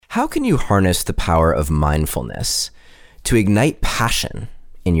how can you harness the power of mindfulness to ignite passion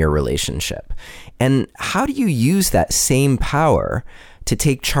in your relationship? And how do you use that same power to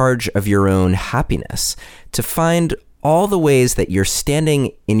take charge of your own happiness, to find all the ways that you're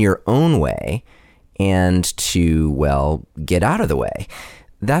standing in your own way and to, well, get out of the way?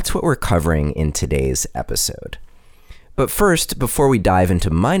 That's what we're covering in today's episode. But first, before we dive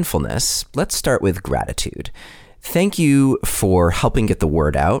into mindfulness, let's start with gratitude. Thank you for helping get the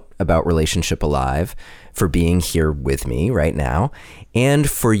word out about Relationship Alive, for being here with me right now, and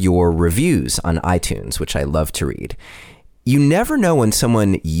for your reviews on iTunes, which I love to read. You never know when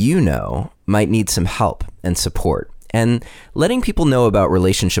someone you know might need some help and support. And letting people know about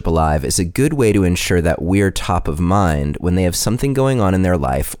Relationship Alive is a good way to ensure that we're top of mind when they have something going on in their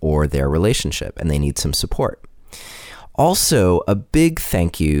life or their relationship and they need some support. Also, a big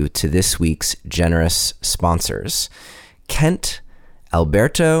thank you to this week's generous sponsors, Kent,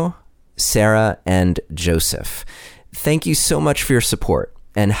 Alberto, Sarah, and Joseph. Thank you so much for your support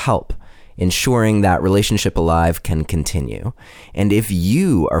and help ensuring that Relationship Alive can continue. And if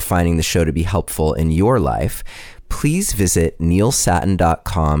you are finding the show to be helpful in your life, please visit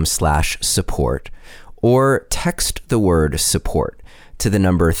neilsattin.com/support or text the word support to the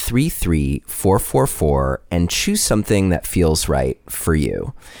number 33444 and choose something that feels right for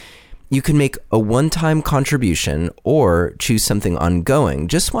you. You can make a one-time contribution or choose something ongoing.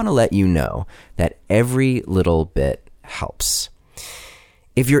 Just want to let you know that every little bit helps.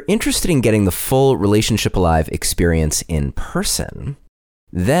 If you're interested in getting the full Relationship Alive experience in person,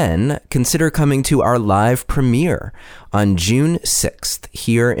 then consider coming to our live premiere on June 6th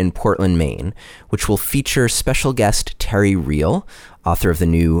here in Portland, Maine, which will feature special guest Terry Real, author of The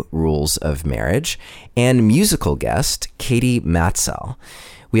New Rules of Marriage, and musical guest Katie Matzel.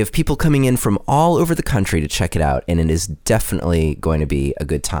 We have people coming in from all over the country to check it out, and it is definitely going to be a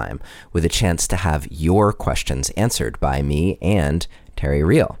good time with a chance to have your questions answered by me and Terry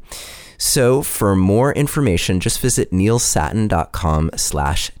Real. So for more information, just visit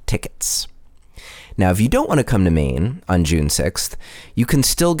neilsattin.com/tickets. Now, if you don't want to come to Maine on June 6th, you can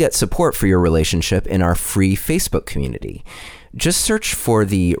still get support for your relationship in our free Facebook community. Just search for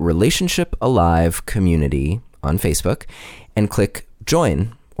the Relationship Alive community on Facebook and click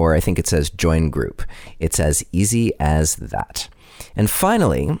join, or I think it says join group. It's as easy as that. And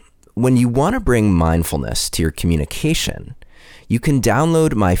finally, when you want to bring mindfulness to your communication, you can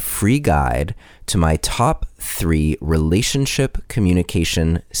download my free guide to my top 3 relationship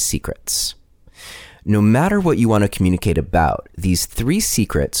communication secrets. No matter what you want to communicate about, these 3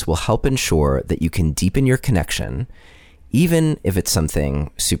 secrets will help ensure that you can deepen your connection, even if it's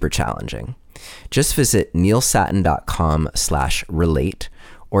something super challenging. Just visit neilsattin.com/relate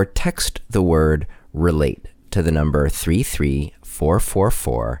or text the word relate to the number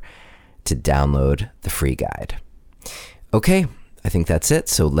 33444 to download the free guide. Okay, I think that's it.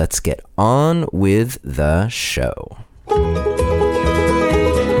 So let's get on with the show.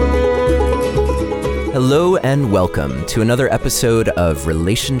 Hello and welcome to another episode of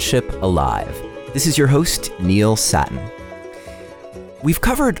Relationship Alive. This is your host, Neil Sattin. We've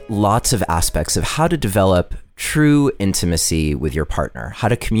covered lots of aspects of how to develop true intimacy with your partner, how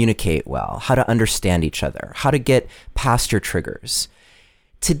to communicate well, how to understand each other, how to get past your triggers.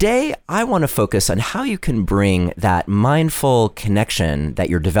 Today, I want to focus on how you can bring that mindful connection that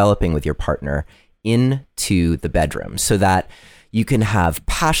you're developing with your partner into the bedroom so that you can have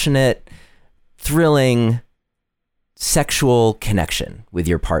passionate, thrilling, sexual connection with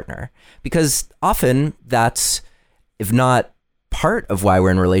your partner. Because often that's, if not part of why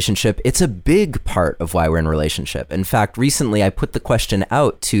we're in a relationship, it's a big part of why we're in a relationship. In fact, recently I put the question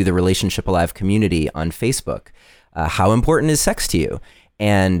out to the Relationship Alive community on Facebook. How important is sex to you?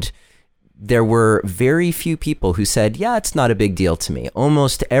 And there were very few people who said, yeah, it's not a big deal to me.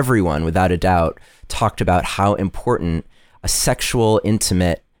 Almost everyone, without a doubt, talked about how important a sexual,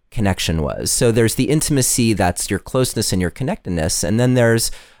 intimate connection was. So there's the intimacy, that's your closeness and your connectedness. And then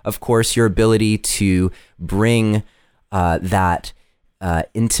there's, of course, your ability to bring that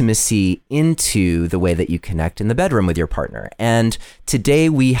intimacy into the way that you connect in the bedroom with your partner. And today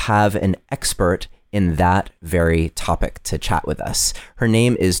we have an expert in that very topic to chat with us. Her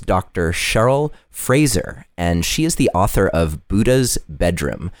name is Dr. Cheryl Fraser, and she is the author of Buddha's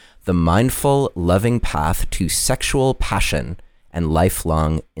Bedroom, The Mindful, Loving Path to Sexual Passion and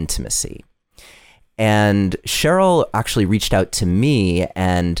Lifelong Intimacy. And Cheryl actually reached out to me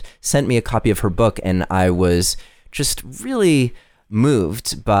and sent me a copy of her book, and I was just really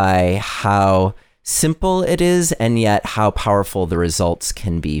moved by how simple it is and yet how powerful the results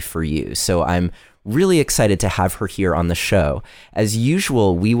can be for you. So I'm really excited to have her here on the show. As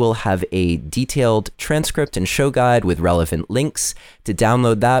usual, we will have a detailed transcript and show guide with relevant links. To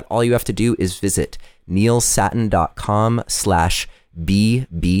download that, all you have to do is visit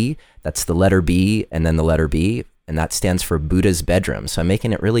neilsattin.com/BB. That's the letter B and then the letter B, and that stands for Buddha's Bedroom. So I'm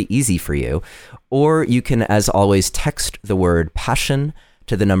making it really easy for you. Or you can, as always, text the word passion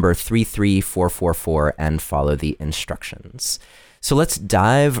to the number 33444 and follow the instructions. So let's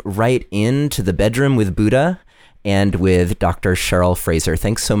dive right into the bedroom with Buddha and with Dr. Cheryl Fraser.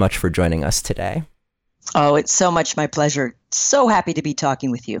 Thanks so much for joining us today. Oh, it's so much my pleasure. So happy to be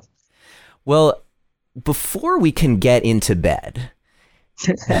talking with you. Well, before we can get into bed,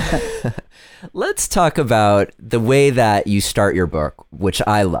 let's talk about the way that you start your book, which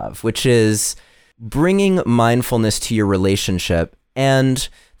I love, which is bringing mindfulness to your relationship and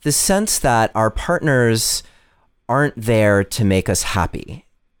the sense that our partners aren't there to make us happy,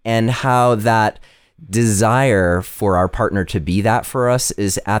 and how that desire for our partner to be that for us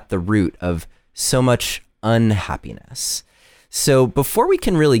is at the root of so much unhappiness. So before we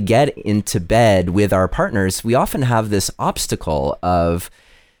can really get into bed with our partners, we often have this obstacle of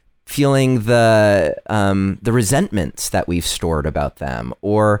feeling the resentments that we've stored about them,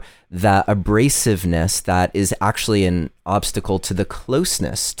 or the abrasiveness that is actually an obstacle to the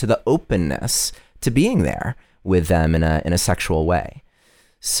closeness, to the openness to being there with them in a sexual way.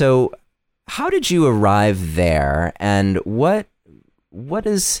 So how did you arrive there, and what's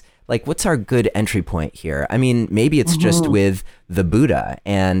our good entry point here? I mean, maybe it's just with the Buddha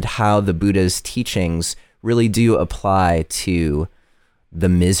and how the Buddha's teachings really do apply to the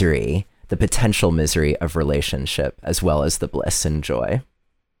misery, the potential misery of relationship, as well as the bliss and joy.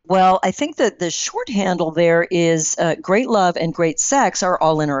 Well, I think that the short handle there is great love and great sex are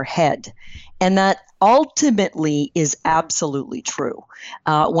all in our head. And that ultimately is absolutely true.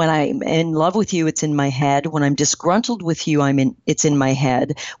 When I'm in love with you, it's in my head. When I'm disgruntled with you, it's in my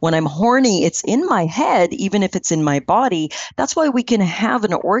head. When I'm horny, it's in my head, even if it's in my body. That's why we can have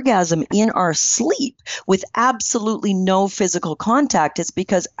an orgasm in our sleep with absolutely no physical contact. It's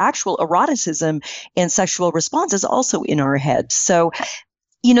because actual eroticism and sexual response is also in our head. So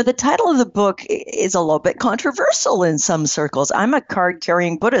the title of the book is a little bit controversial in some circles. I'm a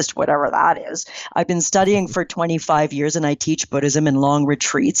card-carrying Buddhist, whatever that is. I've been studying for 25 years, and I teach Buddhism in long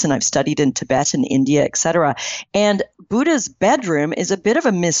retreats, and I've studied in Tibet and India, etc. And Buddha's bedroom is a bit of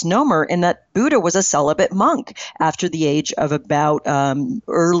a misnomer in that Buddha was a celibate monk after the age of about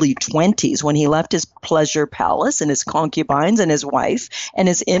early 20s, when he left his pleasure palace and his concubines and his wife and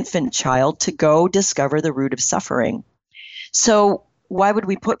his infant child to go discover the root of suffering. So why would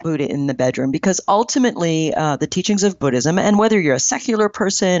we put Buddha in the bedroom? Because ultimately, the teachings of Buddhism, and whether you're a secular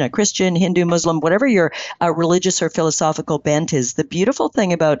person, a Christian, Hindu, Muslim, whatever your religious or philosophical bent is, the beautiful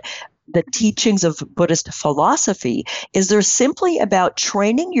thing about the teachings of Buddhist philosophy is they're simply about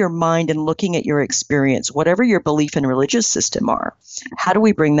training your mind and looking at your experience, whatever your belief and religious system are. How do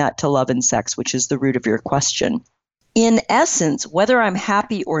we bring that to love and sex, which is the root of your question? In essence, whether I'm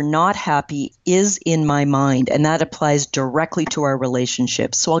happy or not happy is in my mind, and that applies directly to our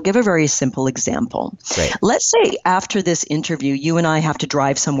relationship. So I'll give a very simple example. Right. Let's say after this interview, you and I have to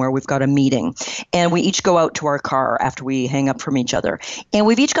drive somewhere. We've got a meeting, and we each go out to our car after we hang up from each other, and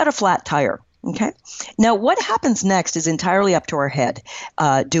we've each got a flat tire. Okay. Now, what happens next is entirely up to our head.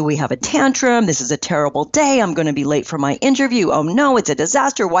 Do we have a tantrum? This is a terrible day. I'm going to be late for my interview. Oh, no, it's a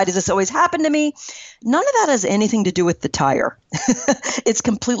disaster. Why does this always happen to me? None of that has anything to do with the tire. It's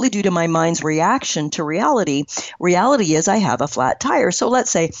completely due to my mind's reaction to reality. Reality is I have a flat tire. So let's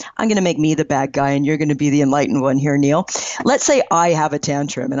say I'm going to make me the bad guy and you're going to be the enlightened one here, Neil. Let's say I have a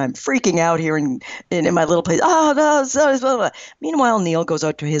tantrum and I'm freaking out here in my little place. Oh, no, so, blah, blah. Meanwhile, Neil goes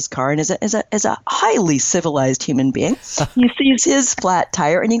out to his car and is a highly civilized human being. He sees his flat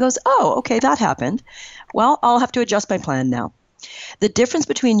tire and he goes, oh, okay, that happened. Well, I'll have to adjust my plan now. The difference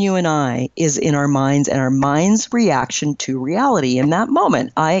between you and I is in our minds and our mind's reaction to reality. In that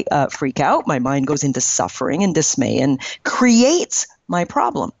moment, I freak out. My mind goes into suffering and dismay and creates my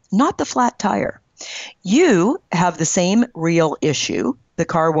problem, not the flat tire. You have the same real issue. The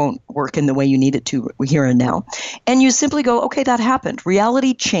car won't work in the way you need it to here and now. And you simply go, okay, that happened.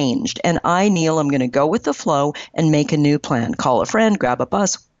 Reality changed. And I, Neil, I'm going to go with the flow and make a new plan. Call a friend, grab a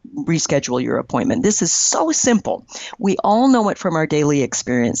bus, reschedule your appointment. This is so simple. We all know it from our daily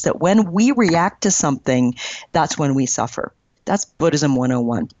experience that when we react to something, that's when we suffer. That's Buddhism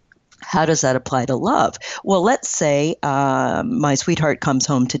 101. How does that apply to love? Well, let's say my sweetheart comes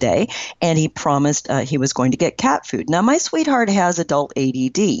home today and he promised he was going to get cat food. Now, my sweetheart has adult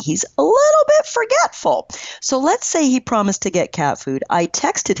ADD. He's a little bit forgetful. So let's say he promised to get cat food. I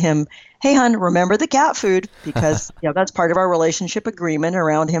texted him, hey, hon, remember the cat food, because that's part of our relationship agreement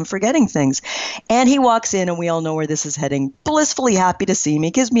around him forgetting things. And he walks in and we all know where this is heading. Blissfully happy to see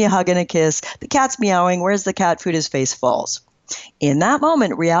me, gives me a hug and a kiss. The cat's meowing. Where's the cat food? His face falls. In that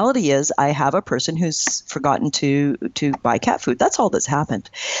moment, reality is I have a person who's forgotten to buy cat food. That's all that's happened.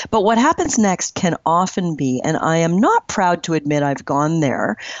 But what happens next can often be, and I am not proud to admit I've gone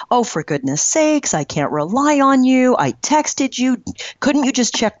there, oh, for goodness sakes, I can't rely on you. I texted you. Couldn't you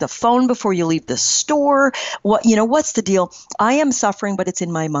just check the phone before you leave the store? What's the deal? I am suffering, but it's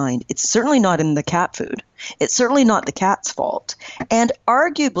in my mind. It's certainly not in the cat food. It's certainly not the cat's fault. And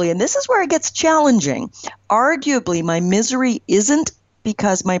arguably, and this is where it gets challenging, arguably my misery isn't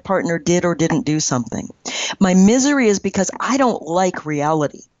because my partner did or didn't do something. My misery is because I don't like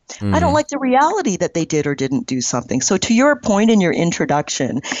reality. I don't like the reality that they did or didn't do something. So to your point in your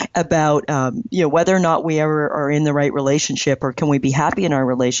introduction about whether or not we ever are in the right relationship or can we be happy in our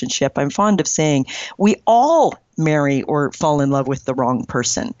relationship, I'm fond of saying we all marry or fall in love with the wrong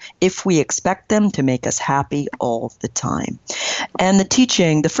person if we expect them to make us happy all the time. And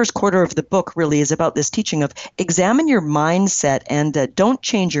the first quarter of the book really is about this teaching of examine your mindset and don't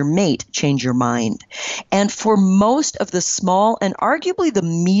change your mate, change your mind. And for most of the small and arguably the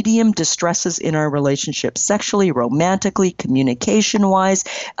medium distresses in our relationship, sexually, romantically, communication-wise,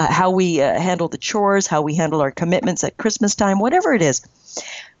 how we handle the chores, how we handle our commitments at Christmas time, whatever it is,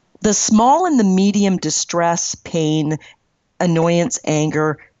 the small and the medium distress, pain, annoyance,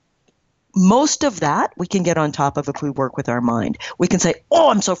 anger, most of that we can get on top of if we work with our mind. We can say,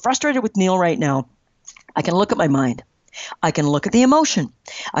 oh, I'm so frustrated with Neil right now. I can look at my mind. I can look at the emotion.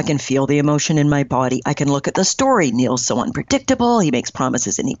 I can feel the emotion in my body. I can look at the story. Neil's so unpredictable. He makes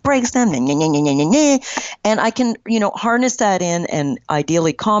promises and he breaks them. And I can, harness that in and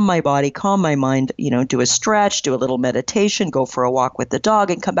ideally calm my body, calm my mind, do a stretch, do a little meditation, go for a walk with the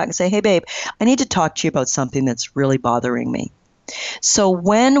dog and come back and say, hey, babe, I need to talk to you about something that's really bothering me. So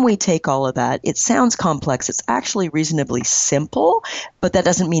when we take all of that, it sounds complex. It's actually reasonably simple, but that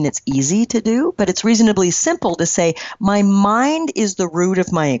doesn't mean it's easy to do. But it's reasonably simple to say, my mind is the root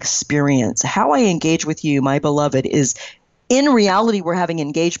of my experience. How I engage with you, my beloved, is in reality, we're having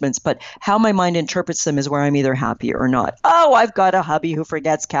engagements, but how my mind interprets them is where I'm either happy or not. Oh, I've got a hubby who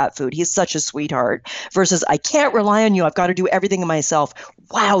forgets cat food. He's such a sweetheart. Versus, I can't rely on you. I've got to do everything myself.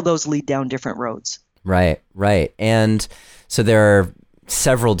 Wow, those lead down different roads. Right. And so there are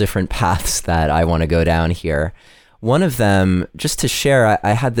several different paths that I want to go down here. One of them, just to share,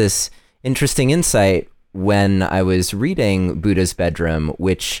 I had this interesting insight when I was reading Buddha's Bedroom,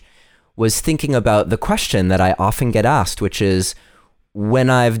 which was thinking about the question that I often get asked, which is, when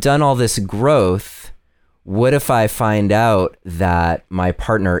I've done all this growth, what if I find out that my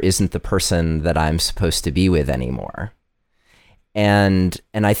partner isn't the person that I'm supposed to be with anymore? And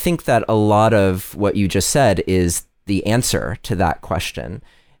I think that a lot of what you just said is the answer to that question.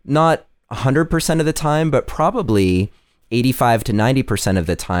 Not 100% of the time, but probably 85 to 90% of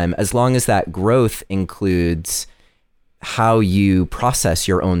the time, as long as that growth includes how you process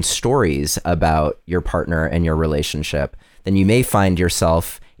your own stories about your partner and your relationship, then you may find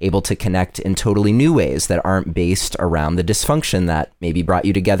yourself able to connect in totally new ways that aren't based around the dysfunction that maybe brought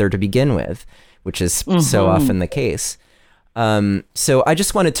you together to begin with, which is so often the case. So I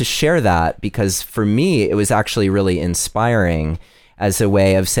just wanted to share that because for me, it was actually really inspiring as a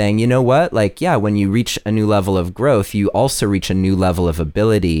way of saying, you know what, when you reach a new level of growth, you also reach a new level of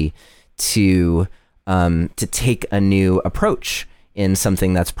ability to take a new approach in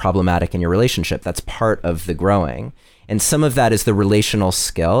something that's problematic in your relationship. That's part of the growing. And some of that is the relational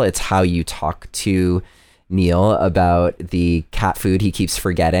skill. It's how you talk to Neil about the cat food he keeps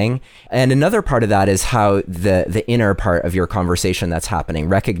forgetting. And another part of that is how the inner part of your conversation that's happening,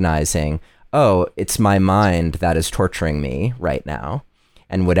 recognizing, oh, it's my mind that is torturing me right now,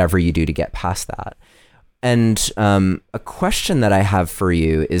 and whatever you do to get past that. And a question that I have for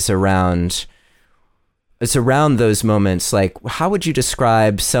you is around those moments, like how would you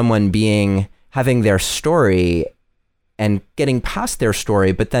describe someone having their story and getting past their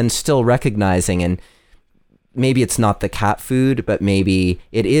story, but then still recognizing, and maybe it's not the cat food, but maybe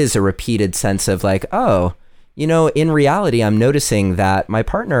it is a repeated sense of like, oh, in reality, I'm noticing that my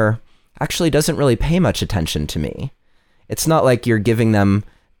partner actually doesn't really pay much attention to me. It's not like you're giving them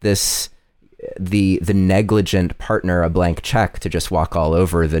the negligent partner a blank check to just walk all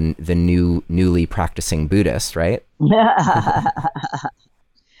over the newly practicing Buddhist, right?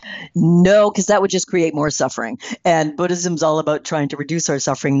 No, because that would just create more suffering. And Buddhism's all about trying to reduce our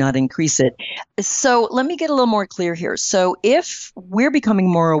suffering, not increase it. So let me get a little more clear here. So if we're becoming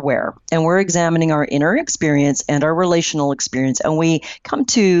more aware and we're examining our inner experience and our relational experience, and we come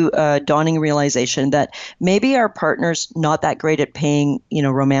to a dawning realization that maybe our partner's not that great at paying,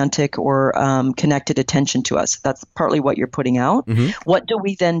 romantic or connected attention to us. That's partly what you're putting out. Mm-hmm. What do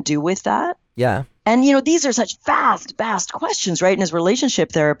we then do with that? Yeah. And, these are such vast questions, right? And as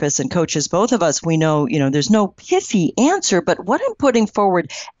relationship therapists and coaches, both of us, we know, there's no pithy answer. But what I'm putting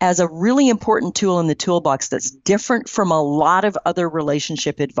forward as a really important tool in the toolbox that's different from a lot of other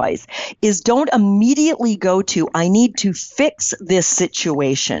relationship advice is don't immediately go to, I need to fix this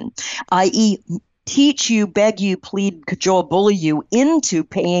situation, i.e., teach you, beg you, plead, cajole, bully you into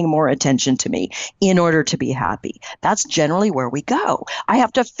paying more attention to me in order to be happy. That's generally where we go. I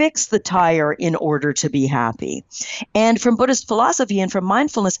have to fix the tire in order to be happy. And from Buddhist philosophy and from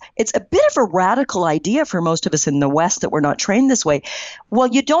mindfulness, it's a bit of a radical idea for most of us in the West that we're not trained this way. Well,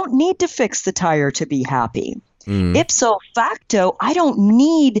 you don't need to fix the tire to be happy. Ipso facto, I don't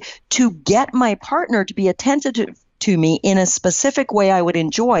need to get my partner to be attentive to me in a specific way I would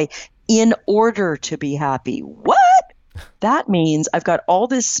enjoy in order to be happy. What? That means I've got all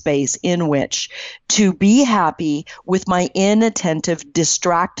this space in which to be happy with my inattentive,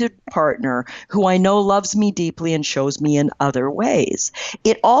 distracted partner who I know loves me deeply and shows me in other ways.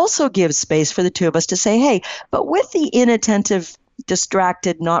 It also gives space for the two of us to say, hey, but with the inattentive,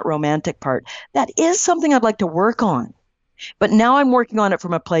 distracted, not romantic part, that is something I'd like to work on. But now I'm working on it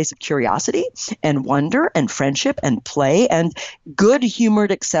from a place of curiosity and wonder and friendship and play and good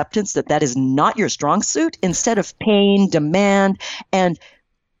humored acceptance that is not your strong suit, instead of pain, demand, and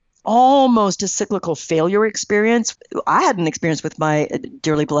almost a cyclical failure experience. I had an experience with my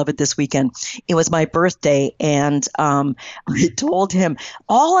dearly beloved this weekend. It was my birthday, and I told him,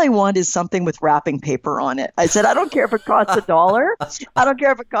 all I want is something with wrapping paper on it. I said, I don't care if it costs $1. I don't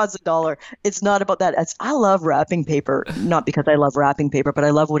care if it costs $1. It's not about that. I love wrapping paper, not because I love wrapping paper, but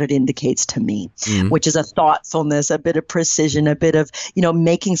I love what it indicates to me, which is a thoughtfulness, a bit of precision, a bit of,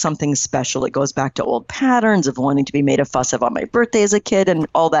 making something special. It goes back to old patterns of wanting to be made a fuss of on my birthday as a kid and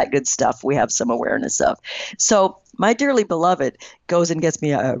all that good stuff we have some awareness of. So my dearly beloved goes and gets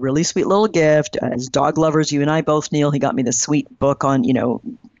me a really sweet little gift. As dog lovers, you and I both, Neil, he got me this sweet book on,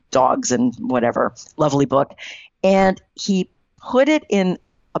 dogs and whatever, lovely book. And he put it in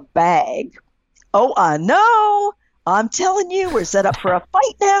a bag. Oh, no, I'm telling you, we're set up for a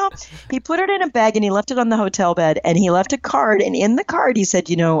fight now. He put it in a bag and he left it on the hotel bed, and he left a card. And in the card, he said,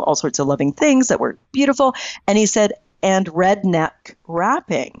 all sorts of loving things that were beautiful. And he said, and redneck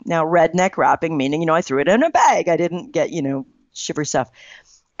wrapping. Now, redneck wrapping, meaning, I threw it in a bag. I didn't get, shiver stuff.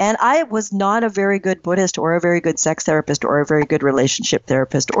 And I was not a very good Buddhist or a very good sex therapist or a very good relationship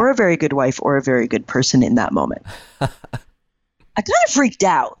therapist or a very good wife or a very good person in that moment. I kind of freaked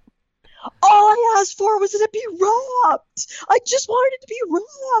out. All I asked for was it to be wrapped. I just wanted it to be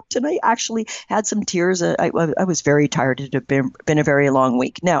wrapped. And I actually had some tears. I was very tired. It had been a very long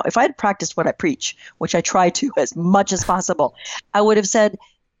week. Now, if I had practiced what I preach, which I try to as much as possible, I would have said,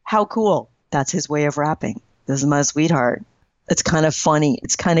 how cool. That's his way of rapping. This is my sweetheart. It's kind of funny.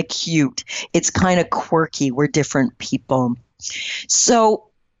 It's kind of cute. It's kind of quirky. We're different people. So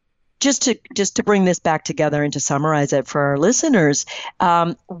just to bring this back together and to summarize it for our listeners,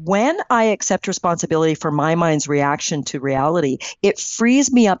 when I accept responsibility for my mind's reaction to reality, it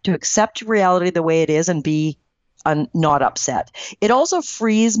frees me up to accept reality the way it is and be not upset. It also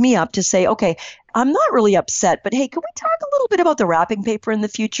frees me up to say, okay, I'm not really upset, but hey, can we talk a little bit about the wrapping paper in the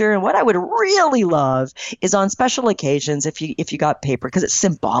future? And what I would really love is on special occasions, if you got paper, because it's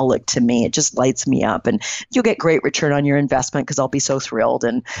symbolic to me, it just lights me up, and you'll get great return on your investment because I'll be so thrilled.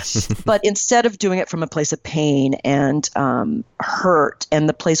 And but instead of doing it from a place of pain and hurt and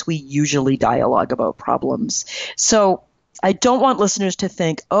the place we usually dialogue about problems. So I don't want listeners to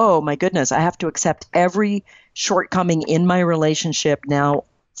think, oh my goodness, I have to accept every shortcoming in my relationship now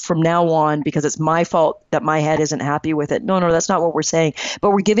from now on because it's my fault that my head isn't happy with it. No, that's not what we're saying.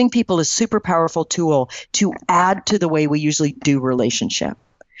 But we're giving people a super powerful tool to add to the way we usually do relationship.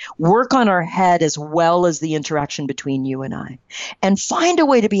 Work on our head as well as the interaction between you and I. And find a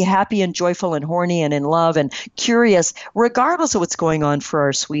way to be happy and joyful and horny and in love and curious, regardless of what's going on for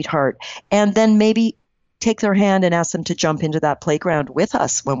our sweetheart. And then maybe take their hand and ask them to jump into that playground with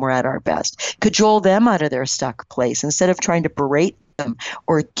us when we're at our best. Cajole them out of their stuck place instead of trying to berate them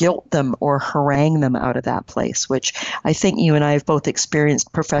or guilt them or harangue them out of that place, which I think you and I have both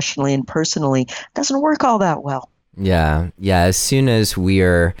experienced professionally and personally doesn't work all that well. Yeah. Yeah. As soon as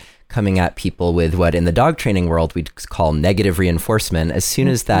we're coming at people with what in the dog training world we'd call negative reinforcement, as soon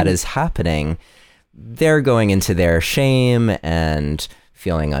as that is happening, they're going into their shame and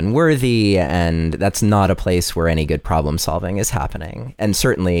feeling unworthy. And that's not a place where any good problem solving is happening. And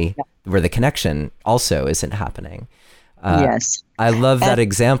certainly where the connection also isn't happening. Yes. I love that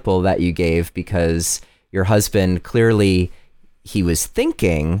example that you gave, because your husband clearly, he was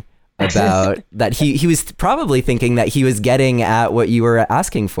thinking about that. He was probably thinking that he was getting at what you were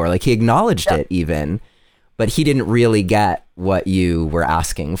asking for. Like, he acknowledged it even, but he didn't really get what you were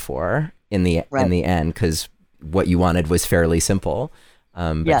asking for in the end, because what you wanted was fairly simple.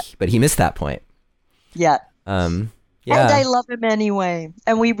 But he missed that point. Yeah. Yeah. And I love him anyway.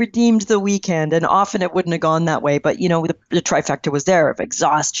 And we redeemed the weekend, and often it wouldn't have gone that way. But, the trifecta was there of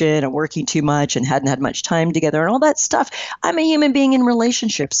exhaustion and working too much and hadn't had much time together and all that stuff. I'm a human being in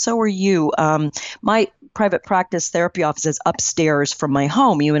relationships. So are you. My private practice therapy office is upstairs from my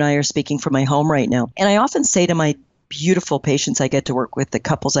home. You and I are speaking from my home right now. And I often say to my beautiful patients I get to work with, the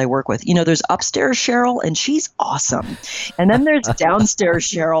couples I work with, there's upstairs Cheryl, and she's awesome. And then there's downstairs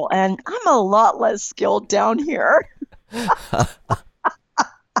Cheryl, and I'm a lot less skilled down here.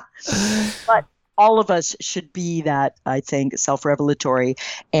 But all of us should be that, I think, self-revelatory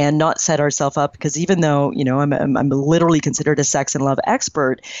and not set ourselves up, because even though, I'm literally considered a sex and love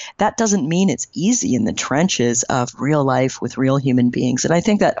expert, that doesn't mean it's easy in the trenches of real life with real human beings. And I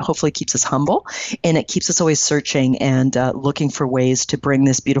think that hopefully keeps us humble, and it keeps us always searching and looking for ways to bring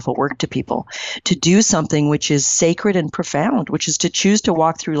this beautiful work to people, to do something which is sacred and profound, which is to choose to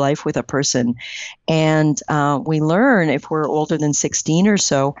walk through life with a person. And we learn, if we're older than 16 or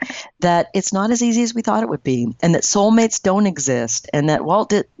so, that it's not as easy as we thought it would be, and that soulmates don't exist, and that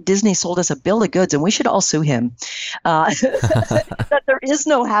Walt Disney sold us a bill of goods, and we should all sue him. That there is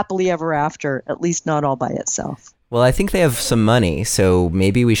no happily ever after, at least not all by itself. Well, I think they have some money, so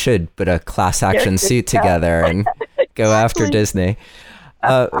maybe we should put a class action suit together and go after Disney.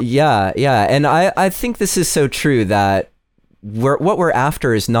 Yeah. And I think this is so true, that what we're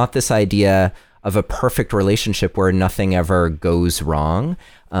after is not this idea of a perfect relationship where nothing ever goes wrong.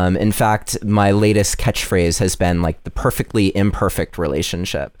 In fact, my latest catchphrase has been like the perfectly imperfect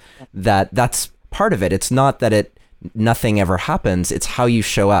relationship. That's part of it. It's not that nothing ever happens. It's how you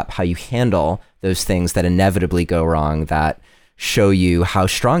show up, how you handle those things that inevitably go wrong, that show you how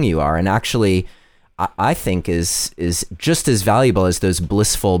strong you are. And actually, I think is just as valuable as those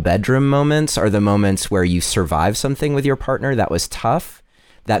blissful bedroom moments are the moments where you survive something with your partner that was tough,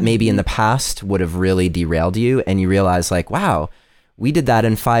 that maybe in the past would have really derailed you, and you realize like, wow, we did that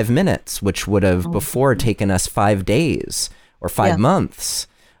in 5 minutes, which would have before taken us 5 days or 5 months.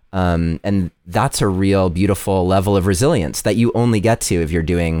 And that's a real beautiful level of resilience that you only get to if you're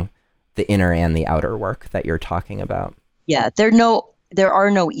doing the inner and the outer work that you're talking about. Yeah, there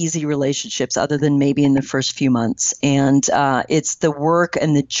are no easy relationships other than maybe in the first few months. And it's the work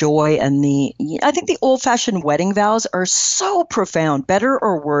and the joy and I think the old-fashioned wedding vows are so profound, better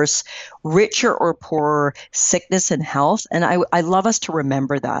or worse, richer or poorer, sickness and health. And I love us to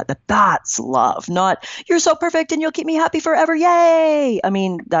remember that's love, not you're so perfect and you'll keep me happy forever. Yay. I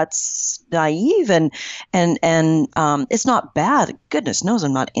mean, that's naive and it's not bad. Goodness knows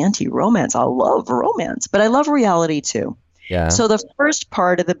I'm not anti-romance. I love romance, but I love reality too. Yeah. So the first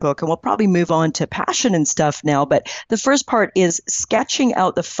part of the book, and we'll probably move on to passion and stuff now, but the first part is sketching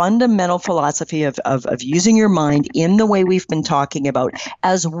out the fundamental philosophy of using your mind in the way we've been talking about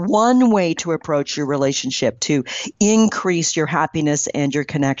as one way to approach your relationship, to increase your happiness and your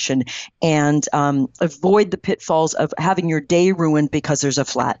connection, and avoid the pitfalls of having your day ruined because there's a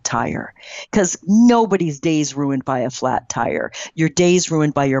flat tire. Because nobody's day is ruined by a flat tire. Your day's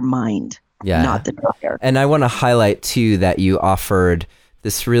ruined by your mind. Yeah. Not the tire. And I want to highlight too that you offered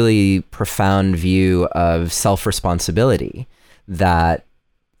this really profound view of self-responsibility, that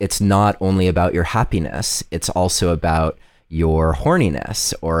it's not only about your happiness, it's also about your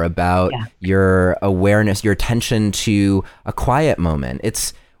horniness or about your awareness, your attention to a quiet moment.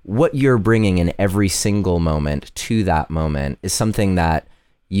 It's what you're bringing in every single moment to that moment is something that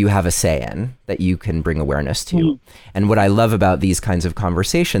you have a say in, that you can bring awareness to. And what I love about these kinds of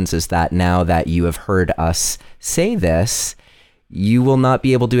conversations is that now that you have heard us say this, you will not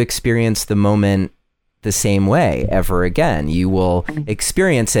be able to experience the moment the same way ever again. You will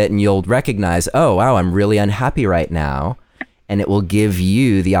experience it and you'll recognize, oh, wow, I'm really unhappy right now. And it will give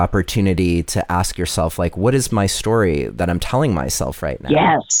you the opportunity to ask yourself, like, what is my story that I'm telling myself right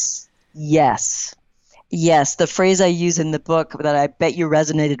now? Yes. Yes, the phrase I use in the book that I bet you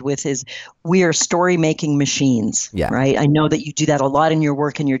resonated with is we are story making machines, Yeah. right? I know that you do that a lot in your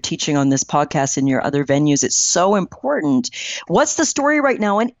work and you're teaching on this podcast and your other venues. It's so important. What's the story right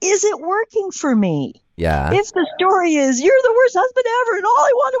now? And is it working for me? Yeah. If the story is, you're the worst husband ever, and all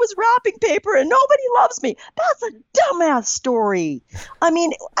I wanted was wrapping paper, and nobody loves me, that's a dumbass story. I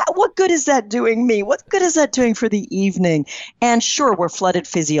mean, what good is that doing me? What good is that doing for the evening? And sure, we're flooded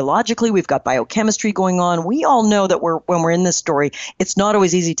physiologically. We've got biochemistry going on. We all know that when we're in this story, it's not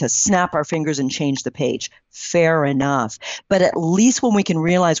always easy to snap our fingers and change the page. Fair enough. But at least when we can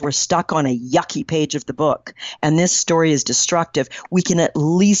realize we're stuck on a yucky page of the book and this story is destructive, we can at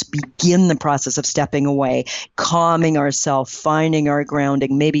least begin the process of stepping away, calming ourselves, finding our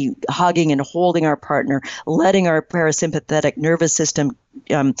grounding, maybe hugging and holding our partner, letting our parasympathetic nervous system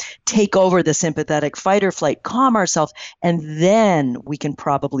take over the sympathetic fight or flight, calm ourselves, and then we can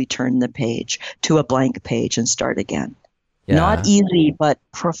probably turn the page to a blank page and start again. Yeah. Not easy, but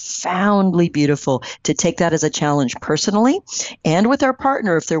profoundly beautiful to take that as a challenge personally and with our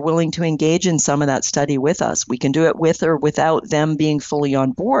partner if they're willing to engage in some of that study with us. We can do it with or without them being fully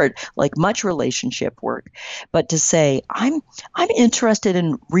on board, like much relationship work. But to say, I'm interested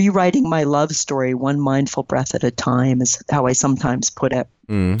in rewriting my love story one mindful breath at a time is how I sometimes put it.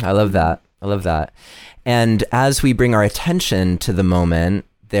 I love that. I love that. And as we bring our attention to the moment,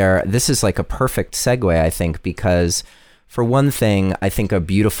 this is like a perfect segue, I think, because for one thing, I think a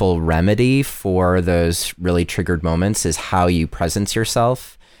beautiful remedy for those really triggered moments is how you presence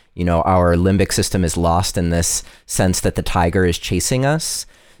yourself. You know, our limbic system is lost in this sense that the tiger is chasing us.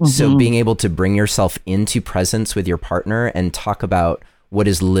 Mm-hmm. So being able to bring yourself into presence with your partner and talk about what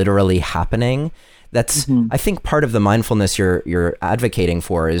is literally happening, that's, I think, part of the mindfulness you're advocating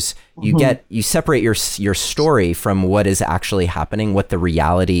for is you separate your story from what is actually happening, what the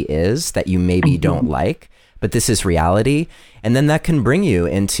reality is that you maybe don't like. But this is reality. And then that can bring you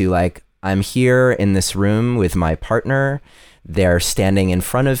into like, I'm here in this room with my partner. They're standing in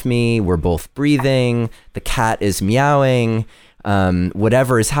front of me. We're both breathing. The cat is meowing.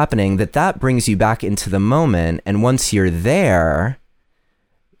 Whatever is happening, that brings you back into the moment. And once you're there,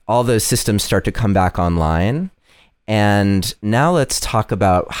 all those systems start to come back online. And now let's talk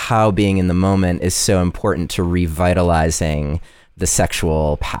about how being in the moment is so important to revitalizing the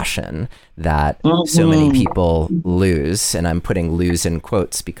sexual passion that so many people lose. And I'm putting lose in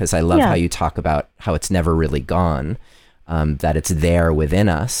quotes because I love how you talk about how it's never really gone, that it's there within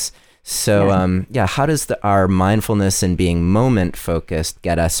us. So how does our mindfulness and being moment focused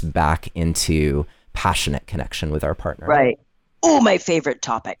get us back into passionate connection with our partner? Right. Oh, my favorite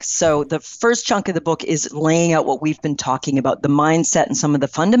topic. So the first chunk of the book is laying out what we've been talking about, the mindset and some of the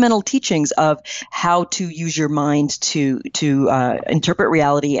fundamental teachings of how to use your mind to interpret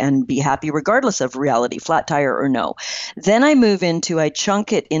reality and be happy regardless of reality, flat tire or no. Then I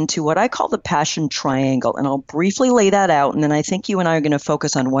chunk it into what I call the passion triangle, and I'll briefly lay that out, and then I think you and I are going to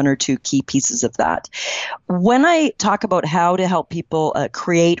focus on one or two key pieces of that. When I talk about how to help people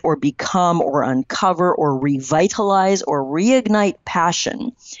create or become or uncover or revitalize or reignite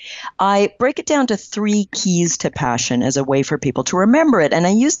passion, I break it down to 3 keys to passion as a way for people to remember it. And I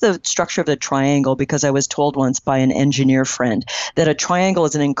use the structure of the triangle because I was told once by an engineer friend that a triangle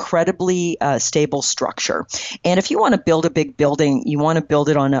is an incredibly stable structure. And if you want to build a big building, you want to build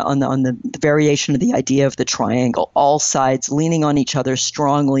it on the variation of the idea of the triangle, all sides leaning on each other,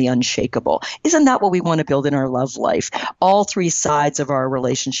 strongly unshakable. Isn't that what we want to build in our love life? All 3 sides of our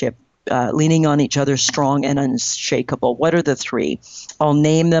relationship leaning on each other, strong and unshakable. What are the 3? I'll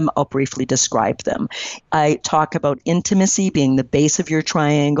name them. I'll briefly describe them. I talk about intimacy being the base of your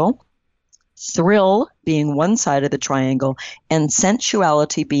triangle, thrill being one side of the triangle, and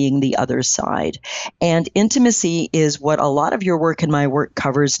sensuality being the other side. And intimacy is what a lot of your work and my work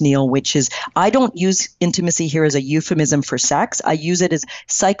covers, Neil, which is I don't use intimacy here as a euphemism for sex. I use it as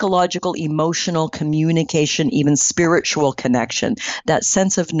psychological, emotional communication, even spiritual connection, that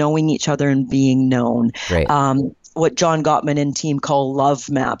sense of knowing each other and being known. Right. What John Gottman and team call love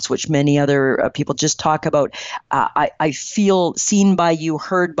maps, which many other people just talk about. I feel seen by you,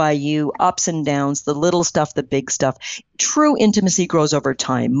 heard by you, ups and downs, the little stuff, the big stuff. True intimacy grows over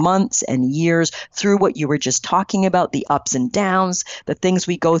time, months and years, through what you were just talking about, the ups and downs, the things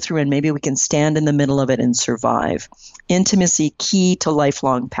we go through, and maybe we can stand in the middle of it and survive. Intimacy, key to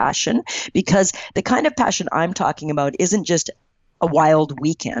lifelong passion, because the kind of passion I'm talking about isn't just a wild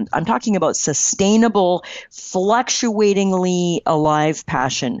weekend. I'm talking about sustainable, fluctuatingly alive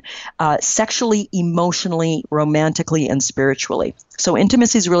passion, sexually, emotionally, romantically, and spiritually. So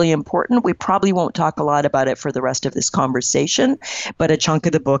intimacy is really important. We probably won't talk a lot about it for the rest of this conversation, but a chunk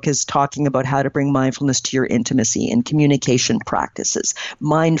of the book is talking about how to bring mindfulness to your intimacy and communication practices,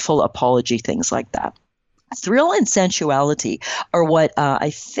 mindful apology, things like that. Thrill and sensuality are what I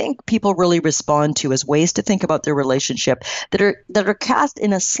think people really respond to as ways to think about their relationship that are cast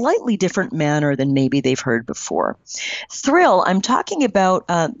in a slightly different manner than maybe they've heard before. Thrill, I'm talking about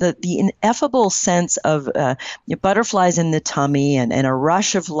the ineffable sense of butterflies in the tummy and a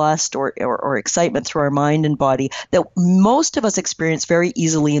rush of lust or excitement through our mind and body that most of us experience very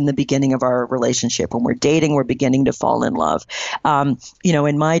easily in the beginning of our relationship. When we're dating, we're beginning to fall in love.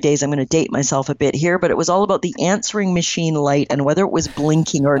 In my days, I'm going to date myself a bit here, but it was all about the answering machine light and whether it was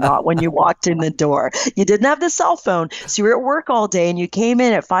blinking or not when you walked in the door. You didn't have the cell phone, so you were at work all day and you came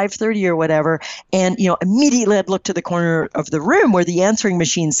in at 5:30 or whatever, and immediately I'd look to the corner of the room where the answering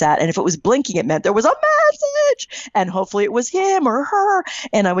machine sat, and if it was blinking, it meant there was a message, and hopefully it was him or her,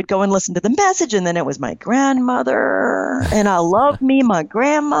 and I would go and listen to the message, and then it was my grandmother, and I love me, my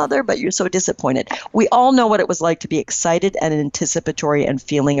grandmother, but you're so disappointed. We all know what it was like to be excited and anticipatory and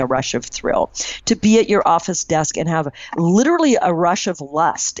feeling a rush of thrill, to be at your office desk and have literally a rush of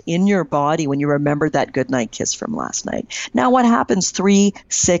lust in your body when you remember that goodnight kiss from last night. Now, what happens 3,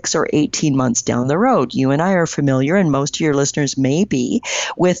 6, or 18 months down the road? You and I are familiar, and most of your listeners may be,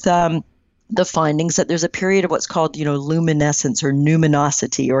 with the findings that there's a period of what's called, luminescence or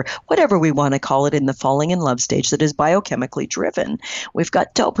numinosity or whatever we want to call it in the falling in love stage that is biochemically driven. We've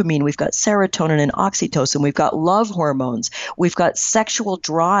got dopamine, we've got serotonin and oxytocin, we've got love hormones, we've got sexual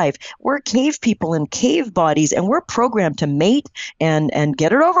drive. We're cave people in cave bodies, and we're programmed to mate and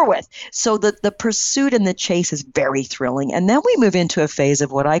get it over with. So the pursuit and the chase is very thrilling. And then we move into a phase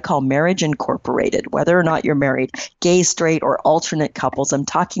of what I call marriage incorporated, whether or not you're married, gay, straight, or alternate couples. I'm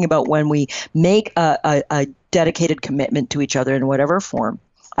talking about when we make a dedicated commitment to each other in whatever form.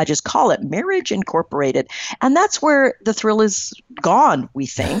 I just call it marriage incorporated. And that's where the thrill is gone, we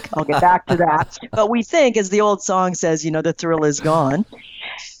think. I'll get back to that. But we think, as the old song says, the thrill is gone.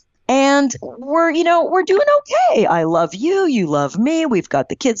 And we're doing okay. I love you. You love me. We've got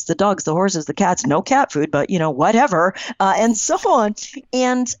the kids, the dogs, the horses, the cats, no cat food, but, whatever, and so on.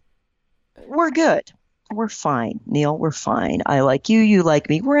 And we're good. We're fine, Neil. We're fine. I like you. You like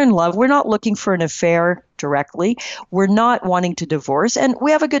me. We're in love. We're not looking for an affair directly. We're not wanting to divorce. And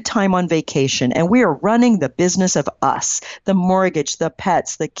we have a good time on vacation. And we are running the business of us, the mortgage, the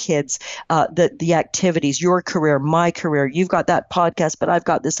pets, the kids, the activities, your career, my career. You've got that podcast, but I've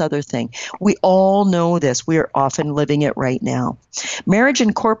got this other thing. We all know this. We are often living it right now. Marriage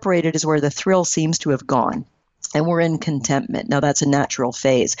incorporated is where the thrill seems to have gone. And we're in contentment. Now, that's a natural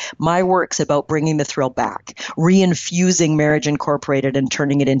phase. My work's about bringing the thrill back, reinfusing marriage incorporated and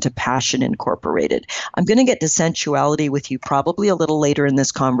turning it into passion incorporated. I'm going to get to sensuality with you probably a little later in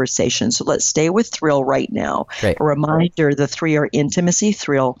this conversation. So let's stay with thrill right now. Great. A reminder, the three are intimacy,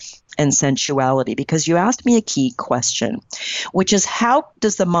 thrill, and sensuality, because you asked me a key question, which is how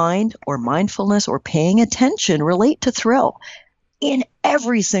does the mind or mindfulness or paying attention relate to thrill? In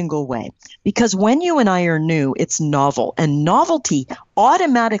every single way. Because when you and I are new, it's novel, and novelty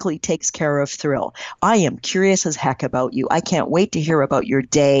automatically takes care of thrill. I am curious as heck about you. I can't wait to hear about your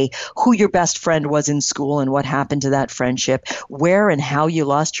day, who your best friend was in school and what happened to that friendship, where and how you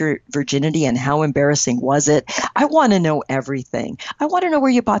lost your virginity and how embarrassing was it. I want to know everything. I want to know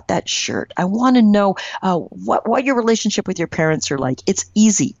where you bought that shirt. I want to know what your relationship with your parents are like. It's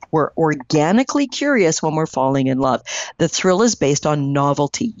easy. We're organically curious when we're falling in love. The thrill is based on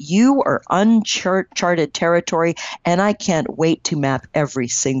novelty. You are uncharted territory, and I can't wait to map every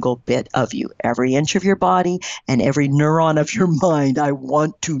single bit of you, every inch of your body, and every neuron of your mind. I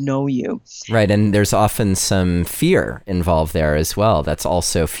want to know you. Right, and there's often some fear involved there as well. That's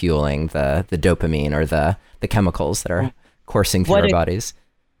also fueling the dopamine or the chemicals that are coursing through our bodies.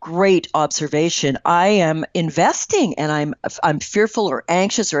 Great observation. I am investing, and I'm fearful or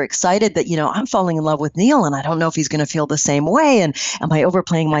anxious or excited that, I'm falling in love with Neil, and I don't know if he's going to feel the same way. And am I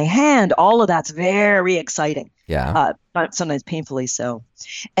overplaying my hand? All of that's very exciting. Yeah. Sometimes painfully so.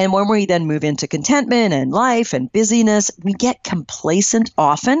 And when we then move into contentment and life and busyness, we get complacent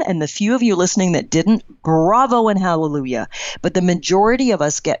often. And the few of you listening that didn't, bravo and hallelujah. But the majority of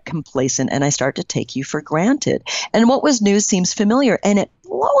us get complacent, and I start to take you for granted. And what was new seems familiar. And it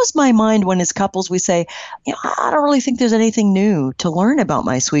blows my mind when as couples we say, I don't really think there's anything new to learn about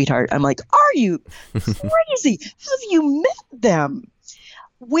my sweetheart. I'm like, are you crazy? Have you met them?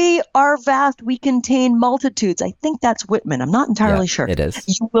 We are vast. We contain multitudes. I think that's Whitman. I'm not entirely sure. It is.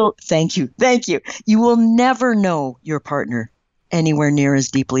 Thank you. You will never know your partner anywhere near as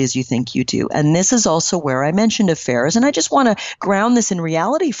deeply as you think you do. And this is also where I mentioned affairs. And I just want to ground this in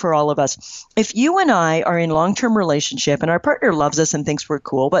reality for all of us. If you and I are in long-term relationship and our partner loves us and thinks we're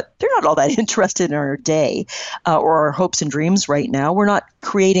cool, but they're not all that interested in our day or our hopes and dreams right now, we're not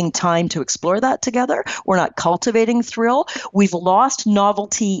creating time to explore that together. We're not cultivating thrill. We've lost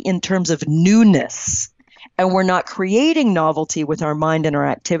novelty in terms of newness. And we're not creating novelty with our mind and our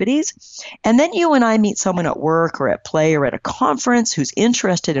activities. And then you and I meet someone at work or at play or at a conference who's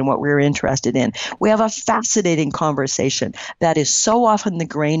interested in what we're interested in. We have a fascinating conversation that is so often the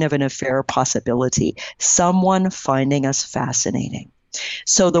grain of an affair possibility, someone finding us fascinating.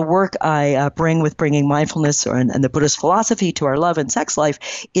 So the work I bring with bringing mindfulness and the Buddhist philosophy to our love and sex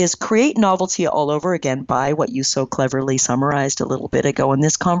life is create novelty all over again by what you so cleverly summarized a little bit ago in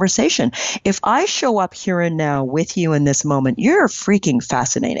this conversation. If I show up here and now with you in this moment, you're freaking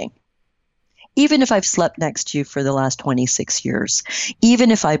fascinating. Even if I've slept next to you for the last 26 years,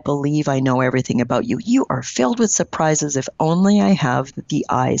 even if I believe I know everything about you, you are filled with surprises if only I have the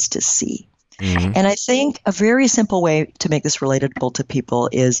eyes to see. Mm-hmm. And I think a very simple way to make this relatable to people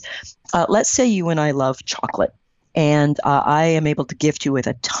is, let's say you and I love chocolate. And I am able to gift you with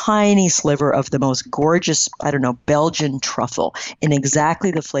a tiny sliver of the most gorgeous, Belgian truffle in exactly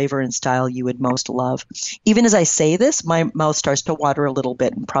the flavor and style you would most love. Even as I say this, my mouth starts to water a little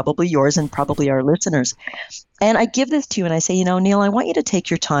bit, and probably yours and probably our listeners. And I give this to you and I say, Neil, I want you to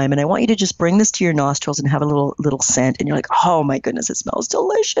take your time and I want you to just bring this to your nostrils and have a little scent. And you're like, oh my goodness, it smells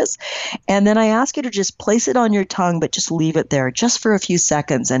delicious. And then I ask you to just place it on your tongue, but just leave it there just for a few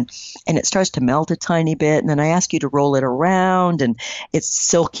seconds. And it starts to melt a tiny bit. And then I ask you to roll it around and it's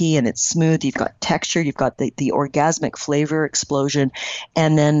silky and it's smooth. You've got texture. You've got the orgasmic flavor explosion.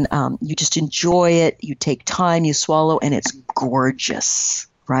 And then you just enjoy it. You take time, you swallow, and it's gorgeous,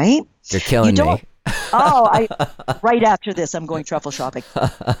 right? You're killing me. Right after this, I'm going truffle shopping.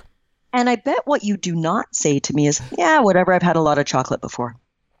 And I bet what you do not say to me is, yeah, whatever, I've had a lot of chocolate before.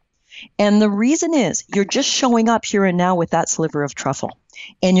 And the reason is you're just showing up here and now with that sliver of truffle.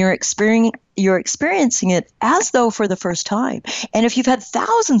 And you're experiencing it as though for the first time. And if you've had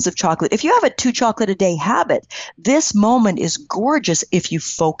thousands of chocolate, if you have a 2 chocolate a day habit, this moment is gorgeous if you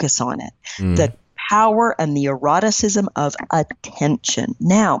focus on it. The power and the eroticism of attention.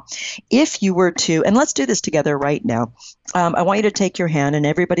 Now, if you were to, and let's do this together right now, I want you to take your hand and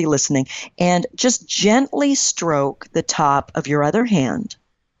everybody listening and just gently stroke the top of your other hand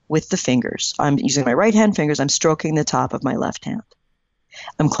with the fingers. I'm using my right hand fingers. I'm stroking the top of my left hand.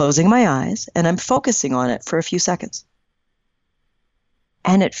 I'm closing my eyes and I'm focusing on it for a few seconds.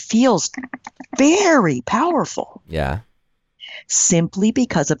 And it feels very powerful. Yeah. Simply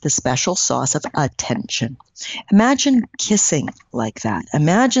because of the special sauce of attention. Imagine kissing like that.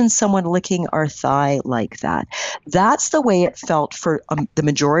 Imagine someone licking our thigh like that. That's the way it felt for the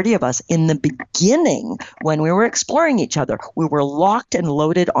majority of us in the beginning when we were exploring each other. We were locked and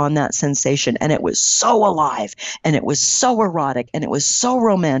loaded on that sensation, and it was so alive, and it was so erotic, and it was so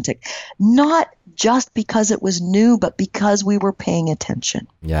romantic. Not just because it was new, but because we were paying attention.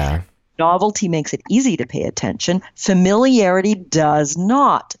 Yeah. Novelty makes it easy to pay attention. Familiarity does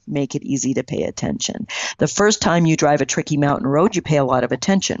not make it easy to pay attention. The first time you drive a tricky mountain road, you pay a lot of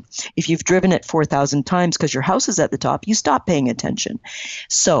attention. If you've driven it 4,000 times because your house is at the top, you stop paying attention.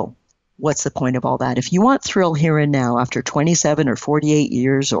 So what's the point of all that? If you want thrill here and now after 27 or 48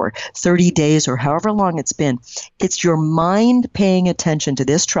 years or 30 days or however long it's been, it's your mind paying attention to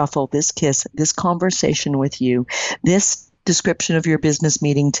this truffle, this kiss, this conversation with you, this description of your business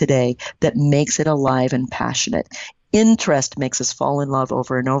meeting today that makes it alive and passionate. Interest makes us fall in love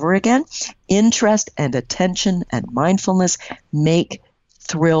over and over again. Interest and attention and mindfulness make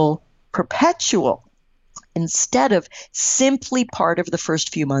thrill perpetual instead of simply part of the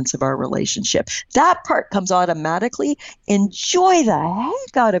first few months of our relationship. That part comes automatically. Enjoy the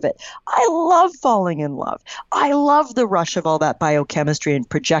heck out of it. I love falling in love. I love the rush of all that biochemistry and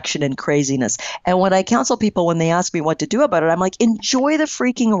projection and craziness. And when I counsel people, when they ask me what to do about it, I'm like, enjoy the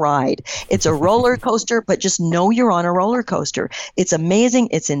freaking ride. It's a roller coaster, but just know you're on a roller coaster. It's amazing.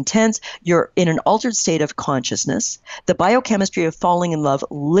 It's intense. You're in an altered state of consciousness. The biochemistry of falling in love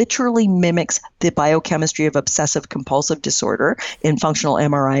literally mimics the biochemistry of obsessive compulsive disorder in functional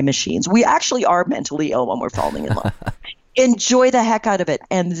MRI machines. We actually are mentally ill when we're falling in love. Enjoy the heck out of it.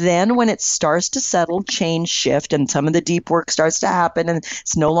 And then when it starts to settle, change, shift, and some of the deep work starts to happen and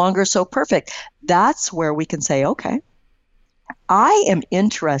it's no longer so perfect, that's where we can say, okay, I am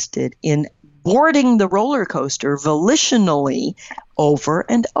interested in boarding the roller coaster volitionally over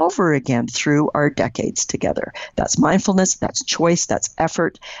and over again through our decades together. That's mindfulness, that's choice, that's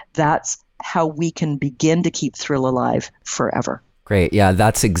effort. That's how we can begin to keep thrill alive forever. Great. Yeah,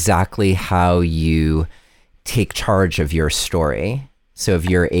 that's exactly how you take charge of your story. So if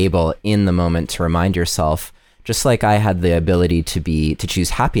you're able in the moment to remind yourself, just like I had the ability to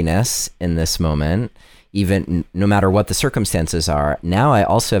choose happiness in this moment, even no matter what the circumstances are, now I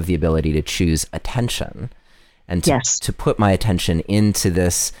also have the ability to choose attention and to put my attention into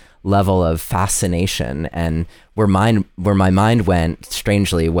this level of fascination. And where my mind went,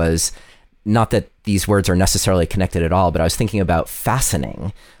 strangely, was not that these words are necessarily connected at all, but I was thinking about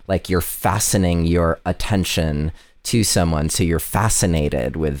fastening, like you're fastening your attention to someone, so you're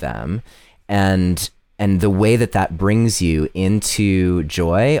fascinated with them. And the way that brings you into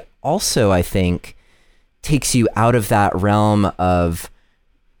joy also, I think, takes you out of that realm of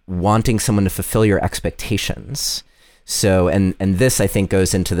wanting someone to fulfill your expectations. So, and this, I think,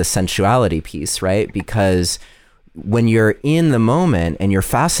 goes into the sensuality piece, right? Because when you're in the moment and you're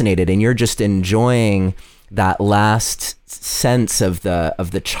fascinated and you're just enjoying that last sense of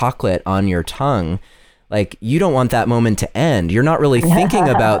the chocolate on your tongue, like, you don't want that moment to end. You're not really thinking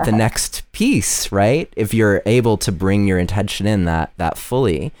about the next piece, right? If you're able to bring your intention in that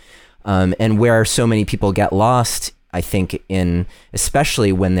fully. And where so many people get lost, I think, in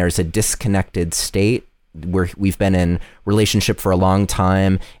especially when there's a disconnected state where we've been in relationship for a long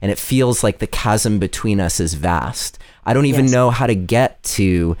time and it feels like the chasm between us is vast. I don't even know how to get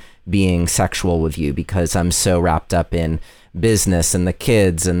to being sexual with you because I'm so wrapped up in business and the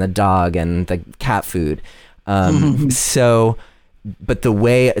kids and the dog and the cat food. So, but the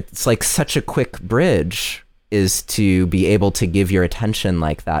way, it's like such a quick bridge is to be able to give your attention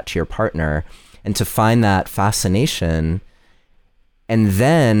like that to your partner and to find that fascination. And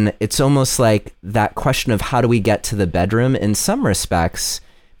then it's almost like that question of how do we get to the bedroom in some respects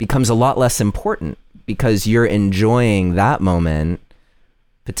becomes a lot less important because you're enjoying that moment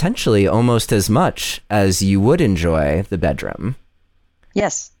potentially almost as much as you would enjoy the bedroom.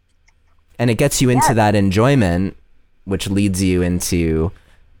 Yes. And it gets you into that enjoyment, which leads you into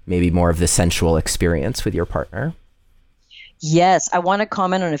maybe more of the sensual experience with your partner. Yes, I want to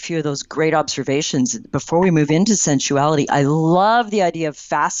comment on a few of those great observations. Before we move into sensuality, I love the idea of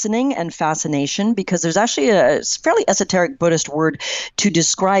fastening and fascination because there's actually a fairly esoteric Buddhist word to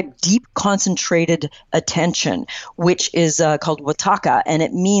describe deep concentrated attention, which is called vitakka, and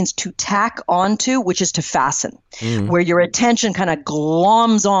it means to tack onto, which is to fasten, where your attention kind of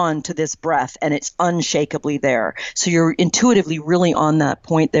gloms on to this breath and it's unshakably there. So you're intuitively really on that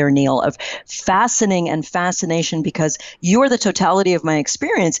point there, Neil, of fastening and fascination because you're the totality of my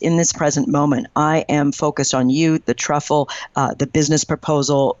experience in this present moment. I am focused on you, the truffle, the business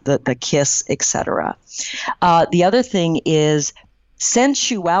proposal, the kiss, etc. The other thing is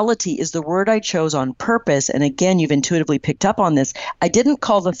sensuality is the word I chose on purpose. And again, you've intuitively picked up on this. I didn't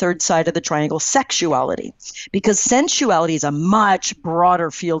call the third side of the triangle sexuality because sensuality is a much broader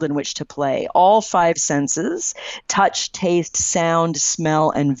field in which to play. All five senses, touch, taste, sound,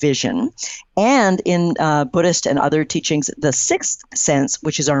 smell, and vision. And in Buddhist and other teachings, the sixth sense,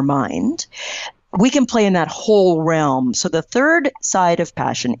 which is our mind, we can play in that whole realm. So the third side of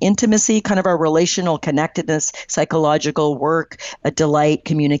passion, intimacy, kind of our relational connectedness, psychological work, a delight,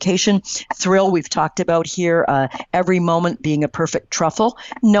 communication, thrill we've talked about here, every moment being a perfect truffle.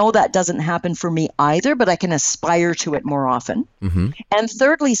 No, that doesn't happen for me either, but I can aspire to it more often. And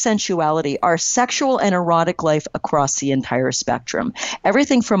thirdly, sensuality, our sexual and erotic life across the entire spectrum.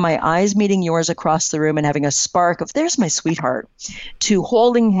 Everything from my eyes meeting yours across the room and having a spark of, there's my sweetheart, to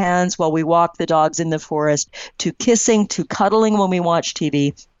holding hands while we walk the dog in the forest, to kissing, to cuddling when we watch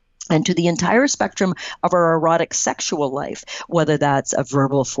TV, and to the entire spectrum of our erotic sexual life, whether that's a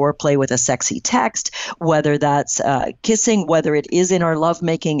verbal foreplay with a sexy text, whether that's kissing, whether it is in our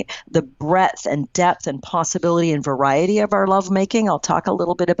lovemaking, the breadth and depth and possibility and variety of our lovemaking. I'll talk a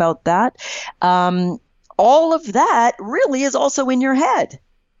little bit about that. All of that really is also in your head.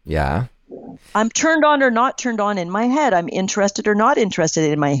 Yeah. I'm turned on or not turned on in my head. I'm interested or not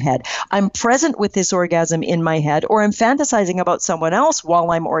interested in my head. I'm present with this orgasm in my head, or I'm fantasizing about someone else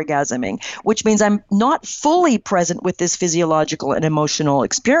while I'm orgasming, which means I'm not fully present with this physiological and emotional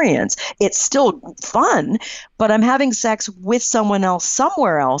experience. It's still fun, but I'm having sex with someone else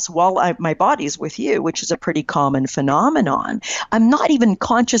somewhere else while my body's with you, which is a pretty common phenomenon. I'm not even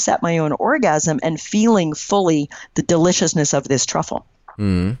conscious at my own orgasm and feeling fully the deliciousness of this truffle.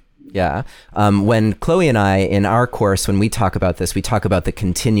 Yeah. When Chloe and I, in our course, when we talk about this, we talk about the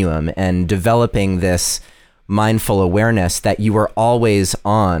continuum and developing this mindful awareness that you are always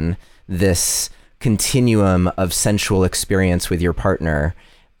on this continuum of sensual experience with your partner.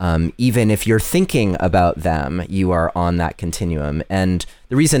 Even if you're thinking about them, you are on that continuum. And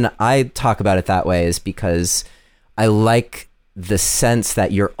the reason I talk about it that way is because I like the sense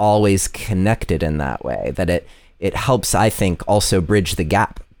that you're always connected in that way, that it helps, I think, also bridge the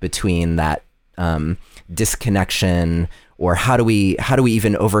gap between that disconnection, or how do we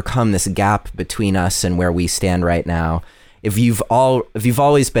even overcome this gap between us and where we stand right now. If you've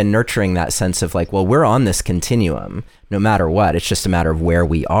always been nurturing that sense of like, well, we're on this continuum no matter what, it's just a matter of where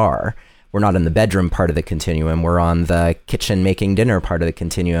we are. We're not in the bedroom part of the continuum. We're on the kitchen making dinner part of the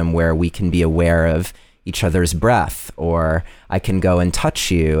continuum, where we can be aware of each other's breath, or I can go and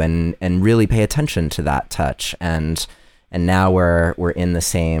touch you and really pay attention to that touch. And now we're in the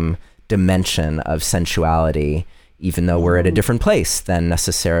same dimension of sensuality, even though we're at a different place than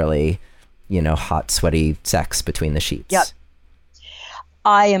necessarily, hot, sweaty sex between the sheets. Yep.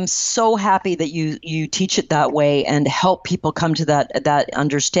 I am so happy that you teach it that way and help people come to that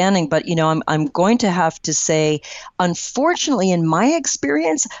understanding. But I'm going to have to say, unfortunately, in my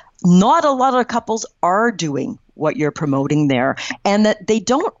experience, not a lot of couples are doing what you're promoting there, and that they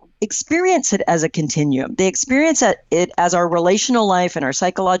don't experience it as a continuum. They experience it as our relational life and our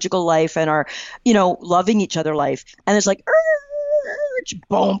psychological life and our, loving each other life. And it's like,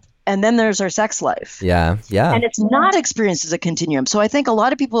 boom. And then there's our sex life. Yeah. And it's not experienced as a continuum. So I think a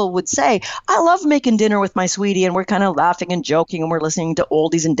lot of people would say, I love making dinner with my sweetie, and we're kind of laughing and joking, and we're listening to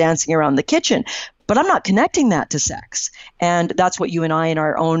oldies and dancing around the kitchen. But I'm not connecting that to sex. And that's what you and I, in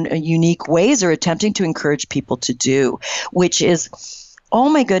our own unique ways, are attempting to encourage people to do, which is, oh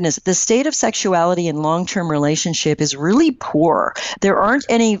my goodness, the state of sexuality in long-term relationship is really poor. There aren't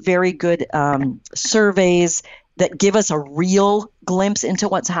any very good surveys that give us a real glimpse into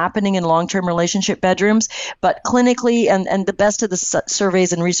what's happening in long-term relationship bedrooms. But clinically, and the best of the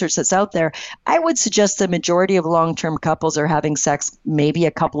surveys and research that's out there, I would suggest the majority of long-term couples are having sex maybe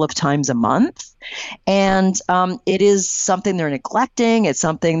a couple of times a month. And it is something they're neglecting. It's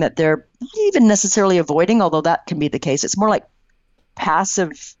something that they're not even necessarily avoiding, although that can be the case. It's more like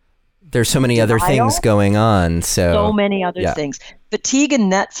passive. There's so many other things going on. So many other things. Fatigue and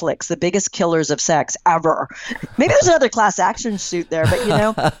Netflix, the biggest killers of sex ever. Maybe there's another class action suit there,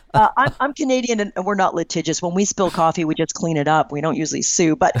 but I'm Canadian and we're not litigious. When we spill coffee, we just clean it up. We don't usually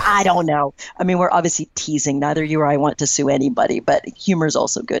sue, but I don't know. I mean, we're obviously teasing. Neither you or I want to sue anybody, but humor is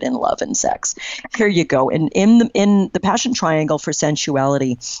also good in love and sex. Here you go. And in the Passion Triangle for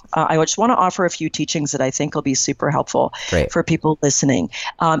Sensuality, I just want to offer a few teachings that I think will be super helpful for people listening,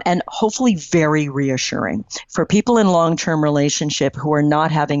 and hopefully very reassuring for people in long-term relationships who are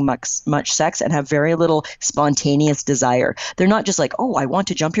not having much sex and have very little spontaneous desire. They're not just like, oh, I want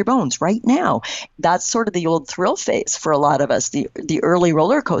to jump your bones right now. That's sort of the old thrill phase for a lot of us, the early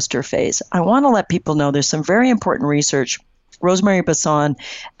roller coaster phase. I want to let people know there's some very important research. Rosemary Basson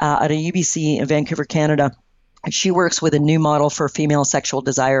at a UBC in Vancouver, Canada, she works with a new model for female sexual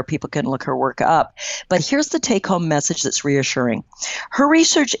desire. People can look her work up. But here's the take-home message that's reassuring. Her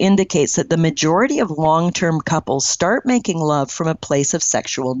research indicates that the majority of long-term couples start making love from a place of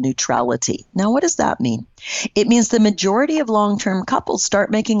sexual neutrality. Now, what does that mean? It means the majority of long-term couples start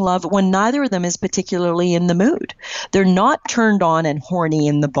making love when neither of them is particularly in the mood. They're not turned on and horny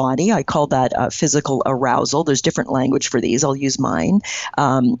in the body. I call that physical arousal. There's different language for these. I'll use mine,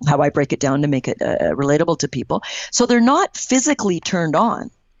 how I break it down to make it relatable to people. So they're not physically turned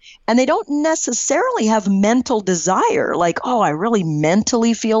on. And they don't necessarily have mental desire, like, oh, I really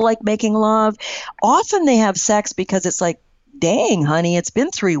mentally feel like making love. Often they have sex because it's like, dang, honey, it's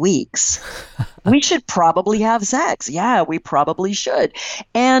been 3 weeks. We should probably have sex. Yeah, we probably should.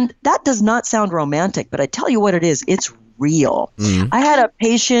 And that does not sound romantic, but I tell you what it is. It's real. Mm-hmm. I had a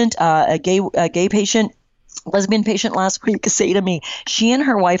patient, a gay patient, lesbian patient last week say to me, she and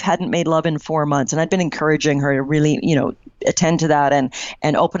her wife hadn't made love in 4 months. And I'd been encouraging her to really, attend to that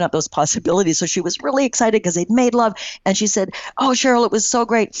and open up those possibilities. So she was really excited because they'd made love. And she said, oh, Cheryl, it was so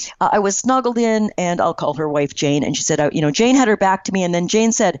great. I was snuggled in, and I'll call her wife Jane. And she said, Jane had her back to me. And then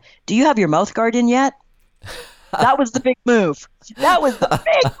Jane said, do you have your mouth guard in yet? That was the big move. That was the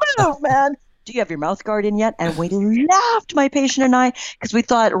big move, man. Do you have your mouth guard in yet? And we laughed, my patient and I, because we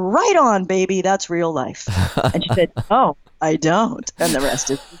thought, right on, baby, that's real life. And she said, oh, I don't. And the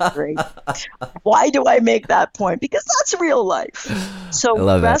rest is great. Why do I make that point? Because that's real life.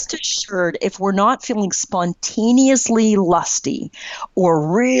 So rest assured, if we're not feeling spontaneously lusty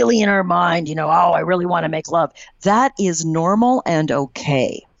or really in our mind, oh, I really want to make love, that is normal and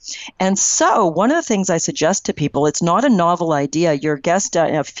okay. And so one of the things I suggest to people, it's not a novel idea. Your guest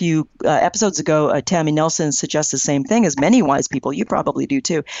a few episodes ago, Tammy Nelson, suggests the same thing as many wise people. You probably do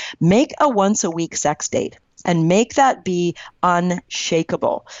too. Make a once a week sex date. And make that be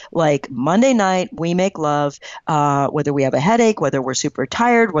unshakable. Like Monday night, we make love, whether we have a headache, whether we're super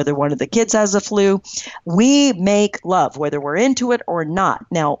tired, whether one of the kids has the flu. We make love, whether we're into it or not.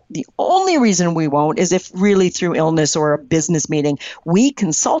 Now, the only reason we won't is if really through illness or a business meeting, we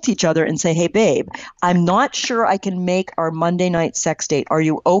consult each other and say, hey, babe, I'm not sure I can make our Monday night sex date. Are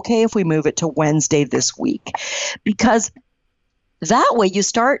you okay if we move it to Wednesday this week? Because that way you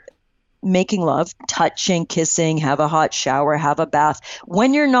start making love, touching, kissing, have a hot shower, have a bath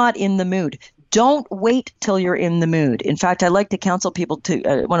when you're not in the mood. Don't wait till you're in the mood. In fact, I like to counsel people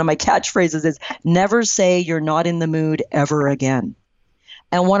to, one of my catchphrases is never say you're not in the mood ever again.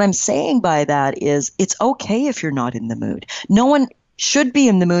 And what I'm saying by that is it's okay if you're not in the mood. No one should be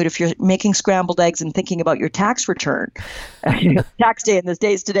in the mood if you're making scrambled eggs and thinking about your tax return. Tax day in the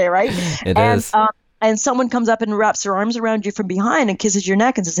States today, right? It is. And someone comes up and wraps their arms around you from behind and kisses your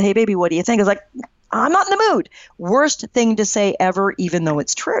neck and says, hey, baby, what do you think? It's like, I'm not in the mood. Worst thing to say ever, even though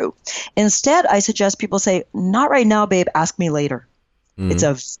it's true. Instead, I suggest people say, not right now, babe, ask me later. It's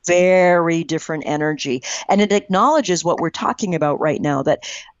a very different energy. And it acknowledges what we're talking about right now, that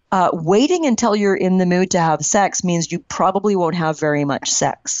waiting until you're in the mood to have sex means you probably won't have very much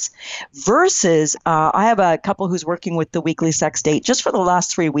sex. Versus, I have a couple who's working with the weekly sex date just for the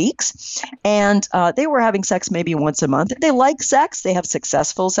last 3 weeks, and they were having sex maybe once a month. They like sex. They have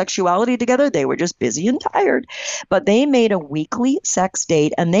successful sexuality together. They were just busy and tired. But they made a weekly sex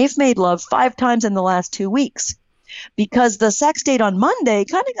date, and they've made love 5 times in the last 2 weeks. Because the sex date on Monday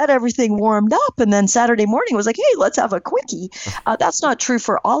kind of got everything warmed up. And then Saturday morning was like, hey, let's have a quickie. That's not true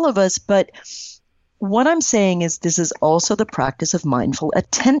for all of us. But what I'm saying is this is also the practice of mindful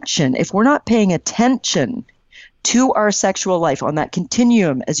attention. If we're not paying attention to our sexual life on that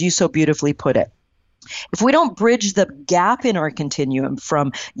continuum, as you so beautifully put it, if we don't bridge the gap in our continuum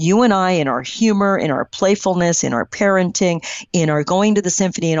from you and I in our humor, in our playfulness, in our parenting, in our going to the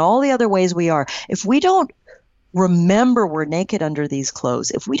symphony, and all the other ways we are, if we don't remember we're naked under these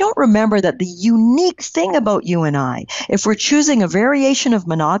clothes, if we don't remember that the unique thing about you and I, if we're choosing a variation of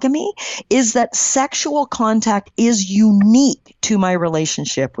monogamy, is that sexual contact is unique to my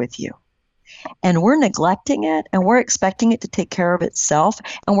relationship with you. And we're neglecting it, and we're expecting it to take care of itself,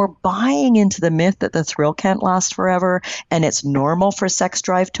 and we're buying into the myth that the thrill can't last forever, and it's normal for sex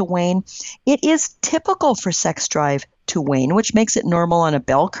drive to wane. It is typical for sex drive to wane, which makes it normal on a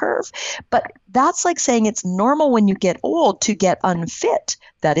bell curve. But that's like saying it's normal when you get old to get unfit.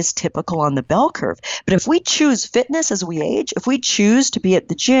 That is typical on the bell curve. But if we choose fitness as we age, if we choose to be at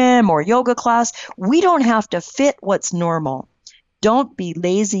the gym or yoga class, we don't have to fit what's normal. Don't be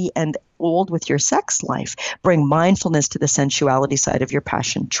lazy and old with your sex life. Bring mindfulness to the sensuality side of your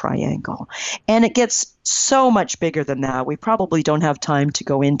passion triangle. And it gets so much bigger than that. We probably don't have time to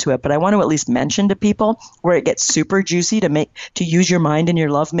go into it, but I want to at least mention to people where it gets super juicy to use your mind in your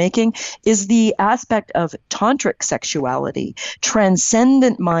lovemaking is the aspect of tantric sexuality,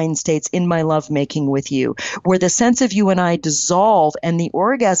 transcendent mind states in my lovemaking with you, where the sense of you and I dissolve and the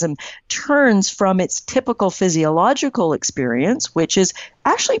orgasm turns from its typical physiological experience, which is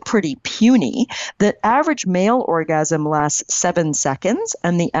actually pretty puny. The average male orgasm lasts 7 seconds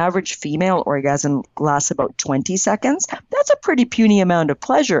and the average female orgasm lasts about 20 seconds. That's a pretty puny amount of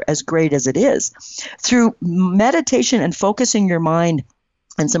pleasure, as great as it is. Through meditation and focusing your mind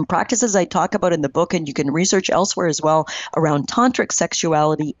and some practices I talk about in the book, and you can research elsewhere as well, around tantric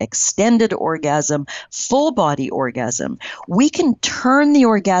sexuality, extended orgasm, full body orgasm, we can turn the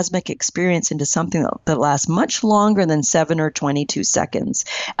orgasmic experience into something that lasts much longer than 7 or 22 seconds.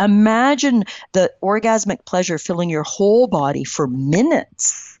 Imagine the orgasmic pleasure filling your whole body for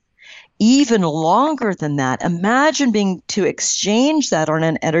minutes. Even longer than that. Imagine being to exchange that on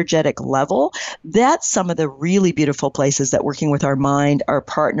an energetic level. That's some of the really beautiful places that working with our mind, our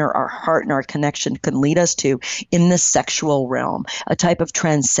partner, our heart, and our connection can lead us to in the sexual realm, a type of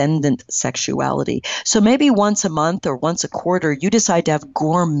transcendent sexuality. So maybe once a month or once a quarter, you decide to have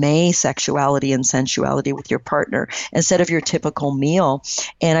gourmet sexuality and sensuality with your partner instead of your typical meal.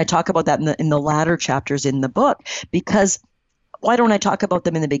 And I talk about that in the latter chapters in the book, because why don't I talk about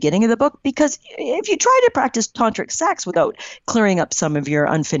them in the beginning of the book? Because if you try to practice tantric sex without clearing up some of your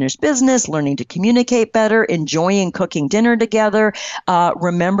unfinished business, learning to communicate better, enjoying cooking dinner together,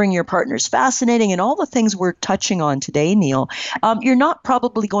 remembering your partner's fascinating, and all the things we're touching on today, Neil, you're not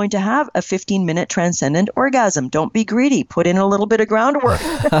probably going to have a 15-minute transcendent orgasm. Don't be greedy. Put in a little bit of groundwork.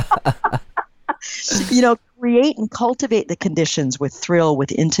 Create and cultivate the conditions with thrill,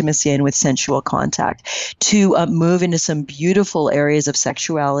 with intimacy, and with sensual contact to move into some beautiful areas of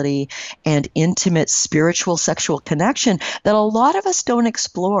sexuality and intimate spiritual sexual connection that a lot of us don't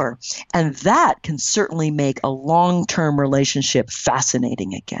explore. And that can certainly make a long-term relationship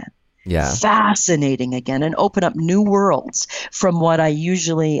fascinating again. Yeah. Fascinating again, and open up new worlds from what I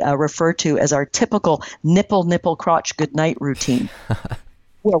usually refer to as our typical nipple, crotch, goodnight routine.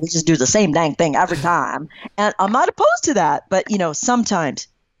 Where we just do the same dang thing every time. And I'm not opposed to that, but, sometimes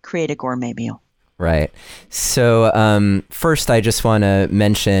create a gourmet meal. Right. So first, I just want to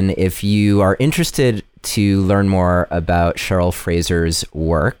mention, if you are interested to learn more about Cheryl Fraser's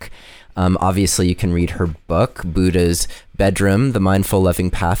work, obviously you can read her book, Buddha's Bedroom, The Mindful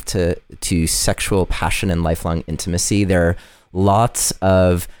Loving Path to Sexual Passion and Lifelong Intimacy. There are lots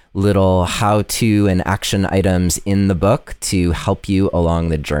of little how-to and action items in the book to help you along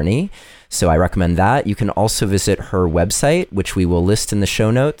the journey. So I recommend that. You can also visit her website, which we will list in the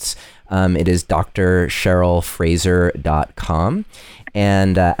show notes. It is drcherylfraser.com.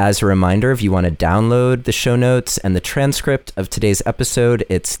 And as a reminder, if you want to download the show notes and the transcript of today's episode,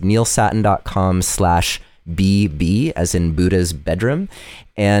 it's neilsattin.com/BB, as in Buddha's Bedroom.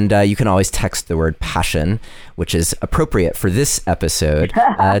 And you can always text the word passion, which is appropriate for this episode,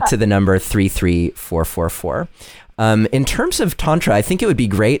 to the number 33444. In terms of Tantra, I think it would be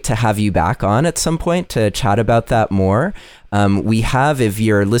great to have you back on at some point to chat about that more. We have, if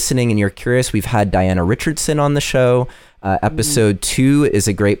you're listening and you're curious, we've had Diana Richardson on the show. Episode 2 is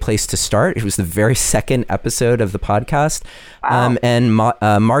a great place to start. It was the very second episode of the podcast. Wow. And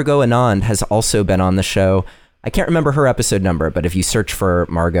Margot Anand has also been on the show. I can't remember her episode number, but if you search for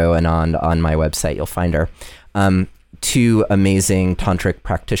Margot Anand on my website, you'll find her. Two amazing tantric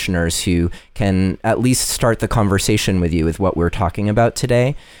practitioners who can at least start the conversation with you with what we're talking about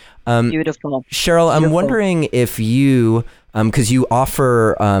today. Beautiful. Cheryl, I'm wondering if you, because you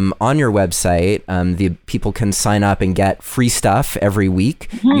offer on your website, the people can sign up and get free stuff every week.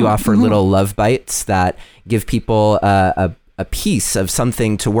 You offer little love bites that give people a piece of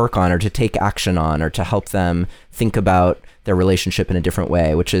something to work on or to take action on or to help them think about their relationship in a different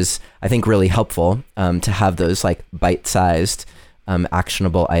way, which is, I think, really helpful to have those like bite-sized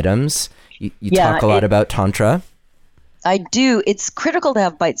actionable items. You talk a lot about Tantra. I do. It's critical to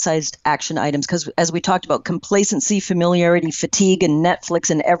have bite-sized action items because, as we talked about, complacency, familiarity, fatigue, and Netflix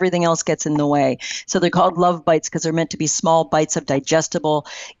and everything else gets in the way. So they're called love bites because they're meant to be small bites of digestible.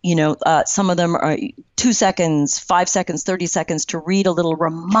 Some of them are 2 seconds, 5 seconds, 30 seconds to read a little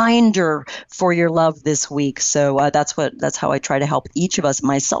reminder for your love this week. So that's how I try to help each of us,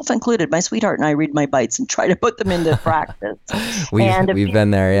 myself included. My sweetheart and I read my bites and try to put them into practice. We've been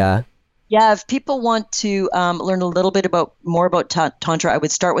there, yeah. Yeah, if people want to learn a little bit more about Tantra, I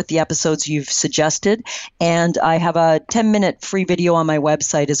would start with the episodes you've suggested. And I have a 10-minute free video on my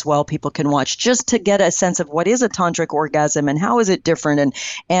website as well people can watch just to get a sense of what is a tantric orgasm and how is it different.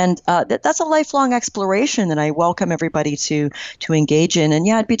 And that's a lifelong exploration that I welcome everybody to engage in. And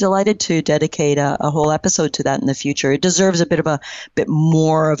yeah, I'd be delighted to dedicate a whole episode to that in the future. It deserves a bit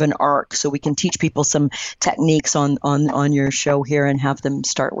more of an arc so we can teach people some techniques on your show here and have them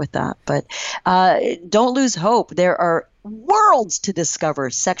start with that. But don't lose hope. There are worlds to discover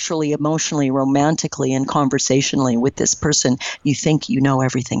sexually, emotionally, romantically, and conversationally with this person you think you know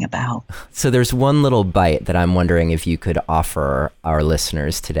everything about. So there's one little bite that I'm wondering if you could offer our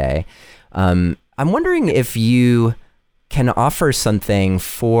listeners today. I'm wondering if you can offer something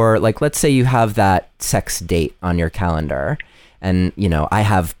for, like, let's say you have that sex date on your calendar, and, I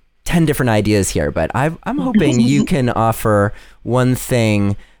have 10 different ideas here, but I'm hoping you can offer one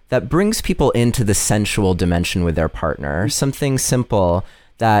thing that brings people into the sensual dimension with their partner, something simple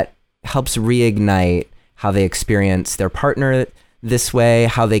that helps reignite how they experience their partner this way,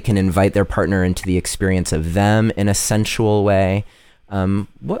 how they can invite their partner into the experience of them in a sensual way.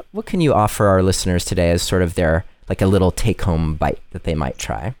 What can you offer our listeners today as sort of their, like, a little take-home bite that they might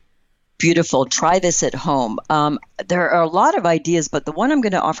try? Beautiful. Try this at home. There are a lot of ideas, but the one I'm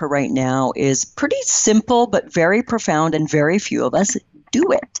going to offer right now is pretty simple, but very profound, and very few of us do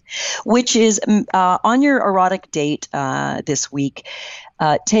it, which is on your erotic date this week,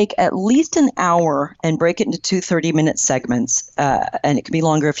 take at least an hour and break it into 2 30-minute segments, and it can be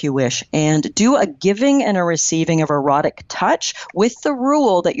longer if you wish, and do a giving and a receiving of erotic touch with the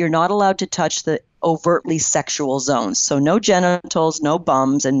rule that you're not allowed to touch the overtly sexual zones. So no genitals, no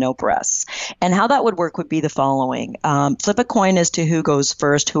bums, and no breasts. And how that would work would be the following. Flip a coin as to who goes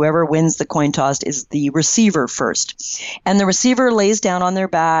first. Whoever wins the coin toss is the receiver first. And the receiver lays down on their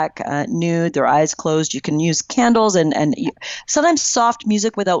back, nude, their eyes closed. You can use candles and sometimes soft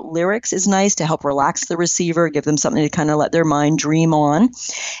music without lyrics is nice to help relax the receiver, give them something to kind of let their mind dream on.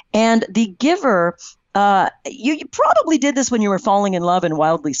 And the giver, you probably did this when you were falling in love and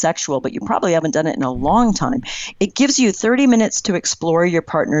wildly sexual, but you probably haven't done it in a long time. It gives you 30 minutes to explore your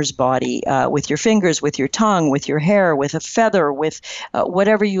partner's body with your fingers, with your tongue, with your hair, with a feather, with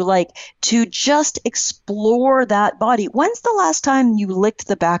whatever you like, to just explore that body. When's the last time you licked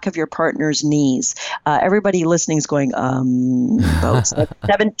the back of your partner's knees? Everybody listening is going, about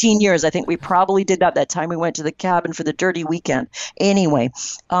 17 years. I think we probably did that time we went to the cabin for the dirty weekend. Anyway,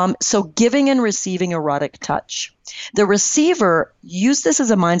 so giving and receiving erotic touch. The receiver, use this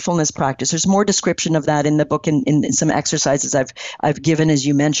as a mindfulness practice. There's more description of that in the book and in some exercises I've given, as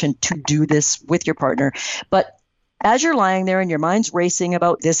you mentioned, to do this with your partner. But as you're lying there and your mind's racing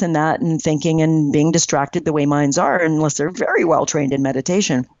about this and that and thinking and being distracted the way minds are, unless they're very well trained in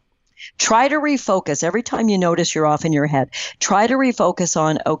meditation, try to refocus. Every time you notice you're off in your head, try to refocus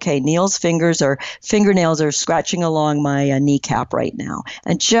on, okay, Neil's fingernails are scratching along my kneecap right now.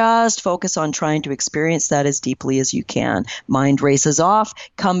 And just focus on trying to experience that as deeply as you can. Mind races off,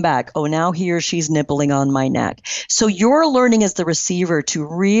 come back. Oh, now he or she's nibbling on my neck. So you're learning as the receiver to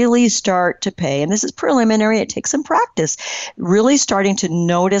really start to pay, and this is preliminary, it takes some practice, really starting to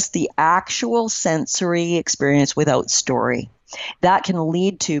notice the actual sensory experience without story. That can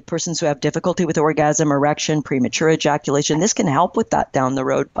lead to persons who have difficulty with orgasm, erection, premature ejaculation. This can help with that down the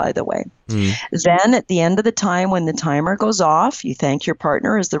road, by the way. Then at the end of the time, when the timer goes off, you thank your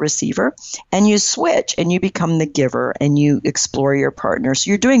partner as the receiver, and you switch and you become the giver and you explore your partner. So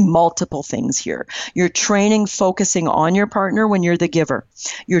you're doing multiple things here. You're training focusing on your partner when you're the giver.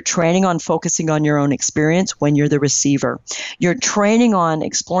 You're training on focusing on your own experience when you're the receiver. You're training on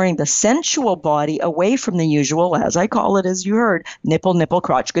exploring the sensual body away from the usual, as I call it, as you heard, nipple,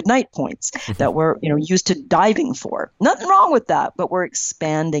 crotch, good night points that we're used to diving for. Nothing wrong with that, but we're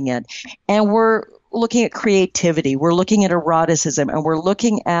expanding it. And we're looking at creativity, we're looking at eroticism, and we're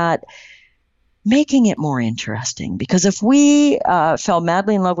looking at making it more interesting. Because if we fell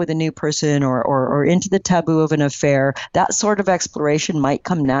madly in love with a new person or into the taboo of an affair, that sort of exploration might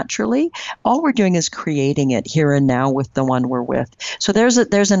come naturally. All we're doing is creating it here and now with the one we're with. So there's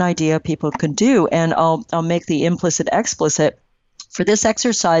an idea people can do, and I'll make the implicit explicit. For this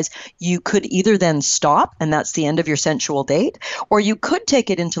exercise, you could either then stop, and that's the end of your sensual date, or you could take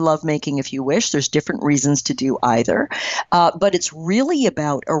it into lovemaking if you wish. There's different reasons to do either. But it's really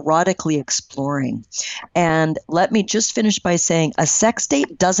about erotically exploring. And let me just finish by saying a sex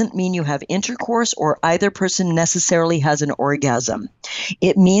date doesn't mean you have intercourse or either person necessarily has an orgasm.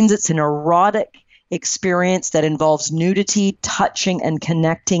 It means it's an erotic experience that involves nudity, touching, and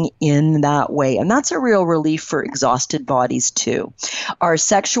connecting in that way. And that's a real relief for exhausted bodies too. Our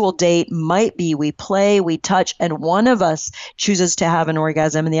sexual date might be we play, we touch, and one of us chooses to have an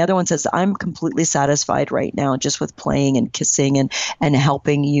orgasm and the other one says, I'm completely satisfied right now just with playing and kissing and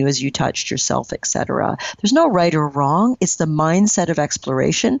helping you as you touched yourself, etc. There's no right or wrong. It's the mindset of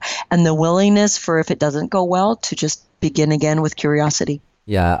exploration and the willingness for, if it doesn't go well, to just begin again with curiosity.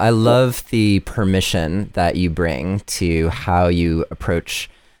 Yeah, I love the permission that you bring to how you approach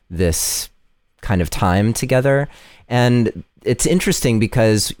this kind of time together. And it's interesting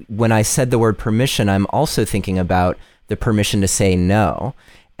because when I said the word permission, I'm also thinking about the permission to say no.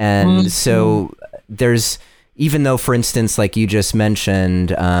 And so there's, even though, for instance, like you just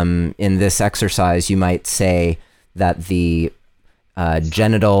mentioned, in this exercise, you might say that the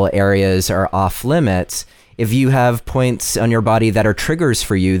genital areas are off limits. If you have points on your body that are triggers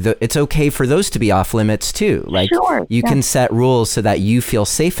for you, it's okay for those to be off limits too. Like you can set rules so that you feel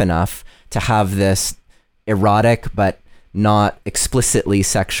safe enough to have this erotic but not explicitly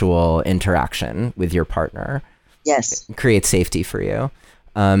sexual interaction with your partner. Yes. Create safety for you.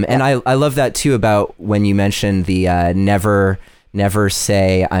 And I love that too about when you mentioned the never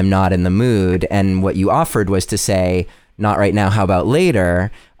say I'm not in the mood. And what you offered was to say, not right now, how about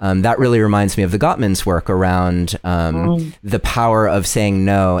later? That really reminds me of the Gottman's work around the power of saying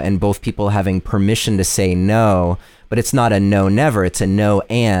no and both people having permission to say no, but it's not a no never, it's a no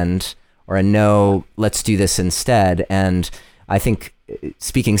and, or a no, let's do this instead. And I think,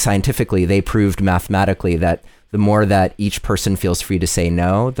 speaking scientifically, they proved mathematically that the more that each person feels free to say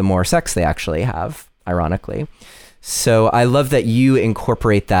no, the more sex they actually have, ironically. So I love that you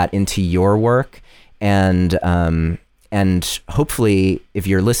incorporate that into your work. And And hopefully, if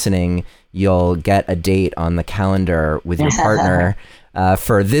you're listening, you'll get a date on the calendar with your partner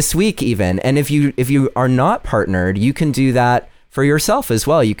for this week even. And if you are not partnered, you can do that for yourself as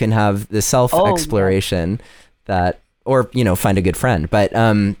well. You can have the self-exploration or find a good friend. But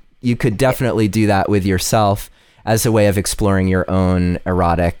you could definitely do that with yourself as a way of exploring your own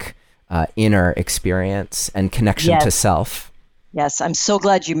erotic inner experience and connection to self. Yes, I'm so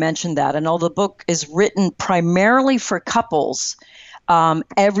glad you mentioned that. And although the book is written primarily for couples,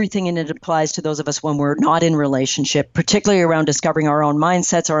 everything in it applies to those of us when we're not in relationship, particularly around discovering our own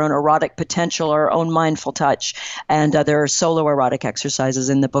mindsets, our own erotic potential, our own mindful touch. And there are solo erotic exercises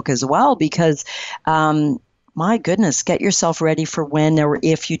in the book as well, because my goodness, get yourself ready for when or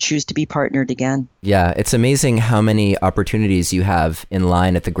if you choose to be partnered again. Yeah, it's amazing how many opportunities you have in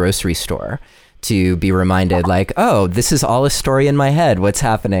line at the grocery store to be reminded, like, oh, this is all a story in my head. What's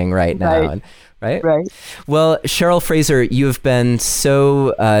happening right now? Right. Well, Cheryl Fraser, you have been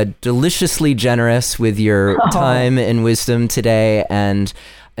so deliciously generous with your time and wisdom today, and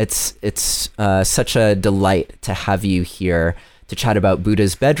it's such a delight to have you here to chat about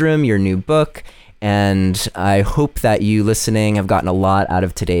Buddha's Bedroom, your new book. And I hope that you listening have gotten a lot out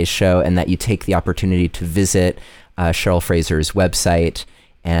of today's show, and that you take the opportunity to visit Cheryl Fraser's website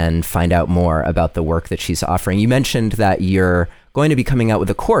and find out more about the work that she's offering. You mentioned that you're going to be coming out with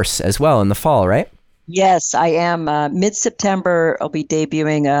a course as well in the fall, right? Yes, I am. Mid-September, I'll be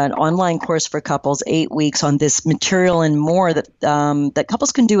debuting an online course for couples, 8 weeks on this material and more that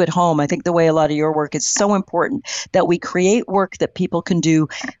couples can do at home. I think the way a lot of your work is so important, that we create work that people can do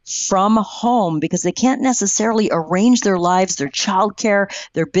from home, because they can't necessarily arrange their lives, their childcare,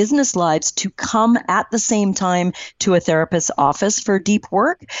 their business lives to come at the same time to a therapist's office for deep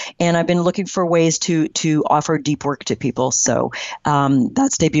work. And I've been looking for ways to offer deep work to people. So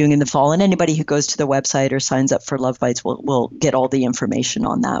that's debuting in the fall. And anybody who goes to the website or signs up for Love Bites will get all the information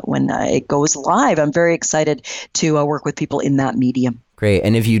on that when it goes live. I'm very excited to work with people in that medium. Great.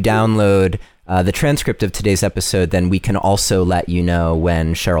 And if you download the transcript of today's episode, then we can also let you know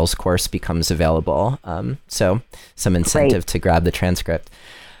when Cheryl's course becomes available. So some incentive to grab the transcript.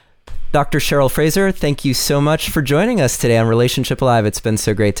 Dr. Cheryl Fraser, thank you so much for joining us today on Relationship Alive. It's been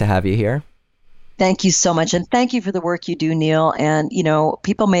so great to have you here. Thank you so much. And thank you for the work you do, Neil. And,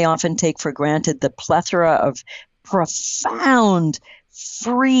 people may often take for granted the plethora of profound,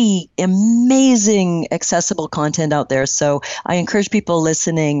 free, amazing, accessible content out there. So I encourage people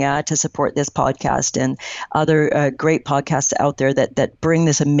listening to support this podcast and other great podcasts out there that bring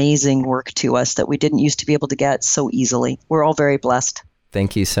this amazing work to us that we didn't used to be able to get so easily. We're all very blessed.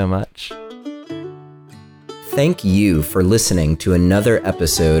 Thank you so much. Thank you for listening to another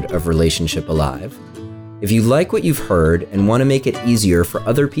episode of Relationship Alive. If you like what you've heard and want to make it easier for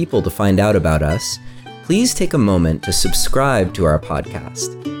other people to find out about us, please take a moment to subscribe to our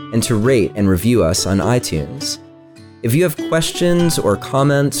podcast and to rate and review us on iTunes. If you have questions or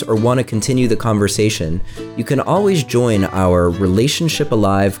comments or want to continue the conversation, you can always join our Relationship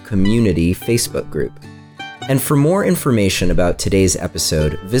Alive community Facebook group. And for more information about today's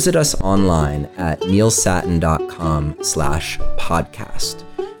episode, visit us online at neilsattin.com/podcast.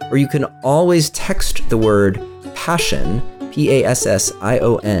 Or you can always text the word PASSION,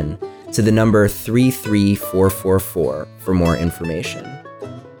 PASSION, to the number 33444 for more information.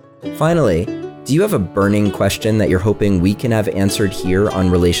 Finally, do you have a burning question that you're hoping we can have answered here on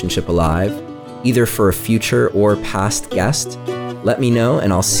Relationship Alive, either for a future or past guest? Let me know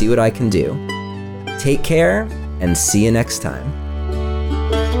and I'll see what I can do. Take care and see you next time.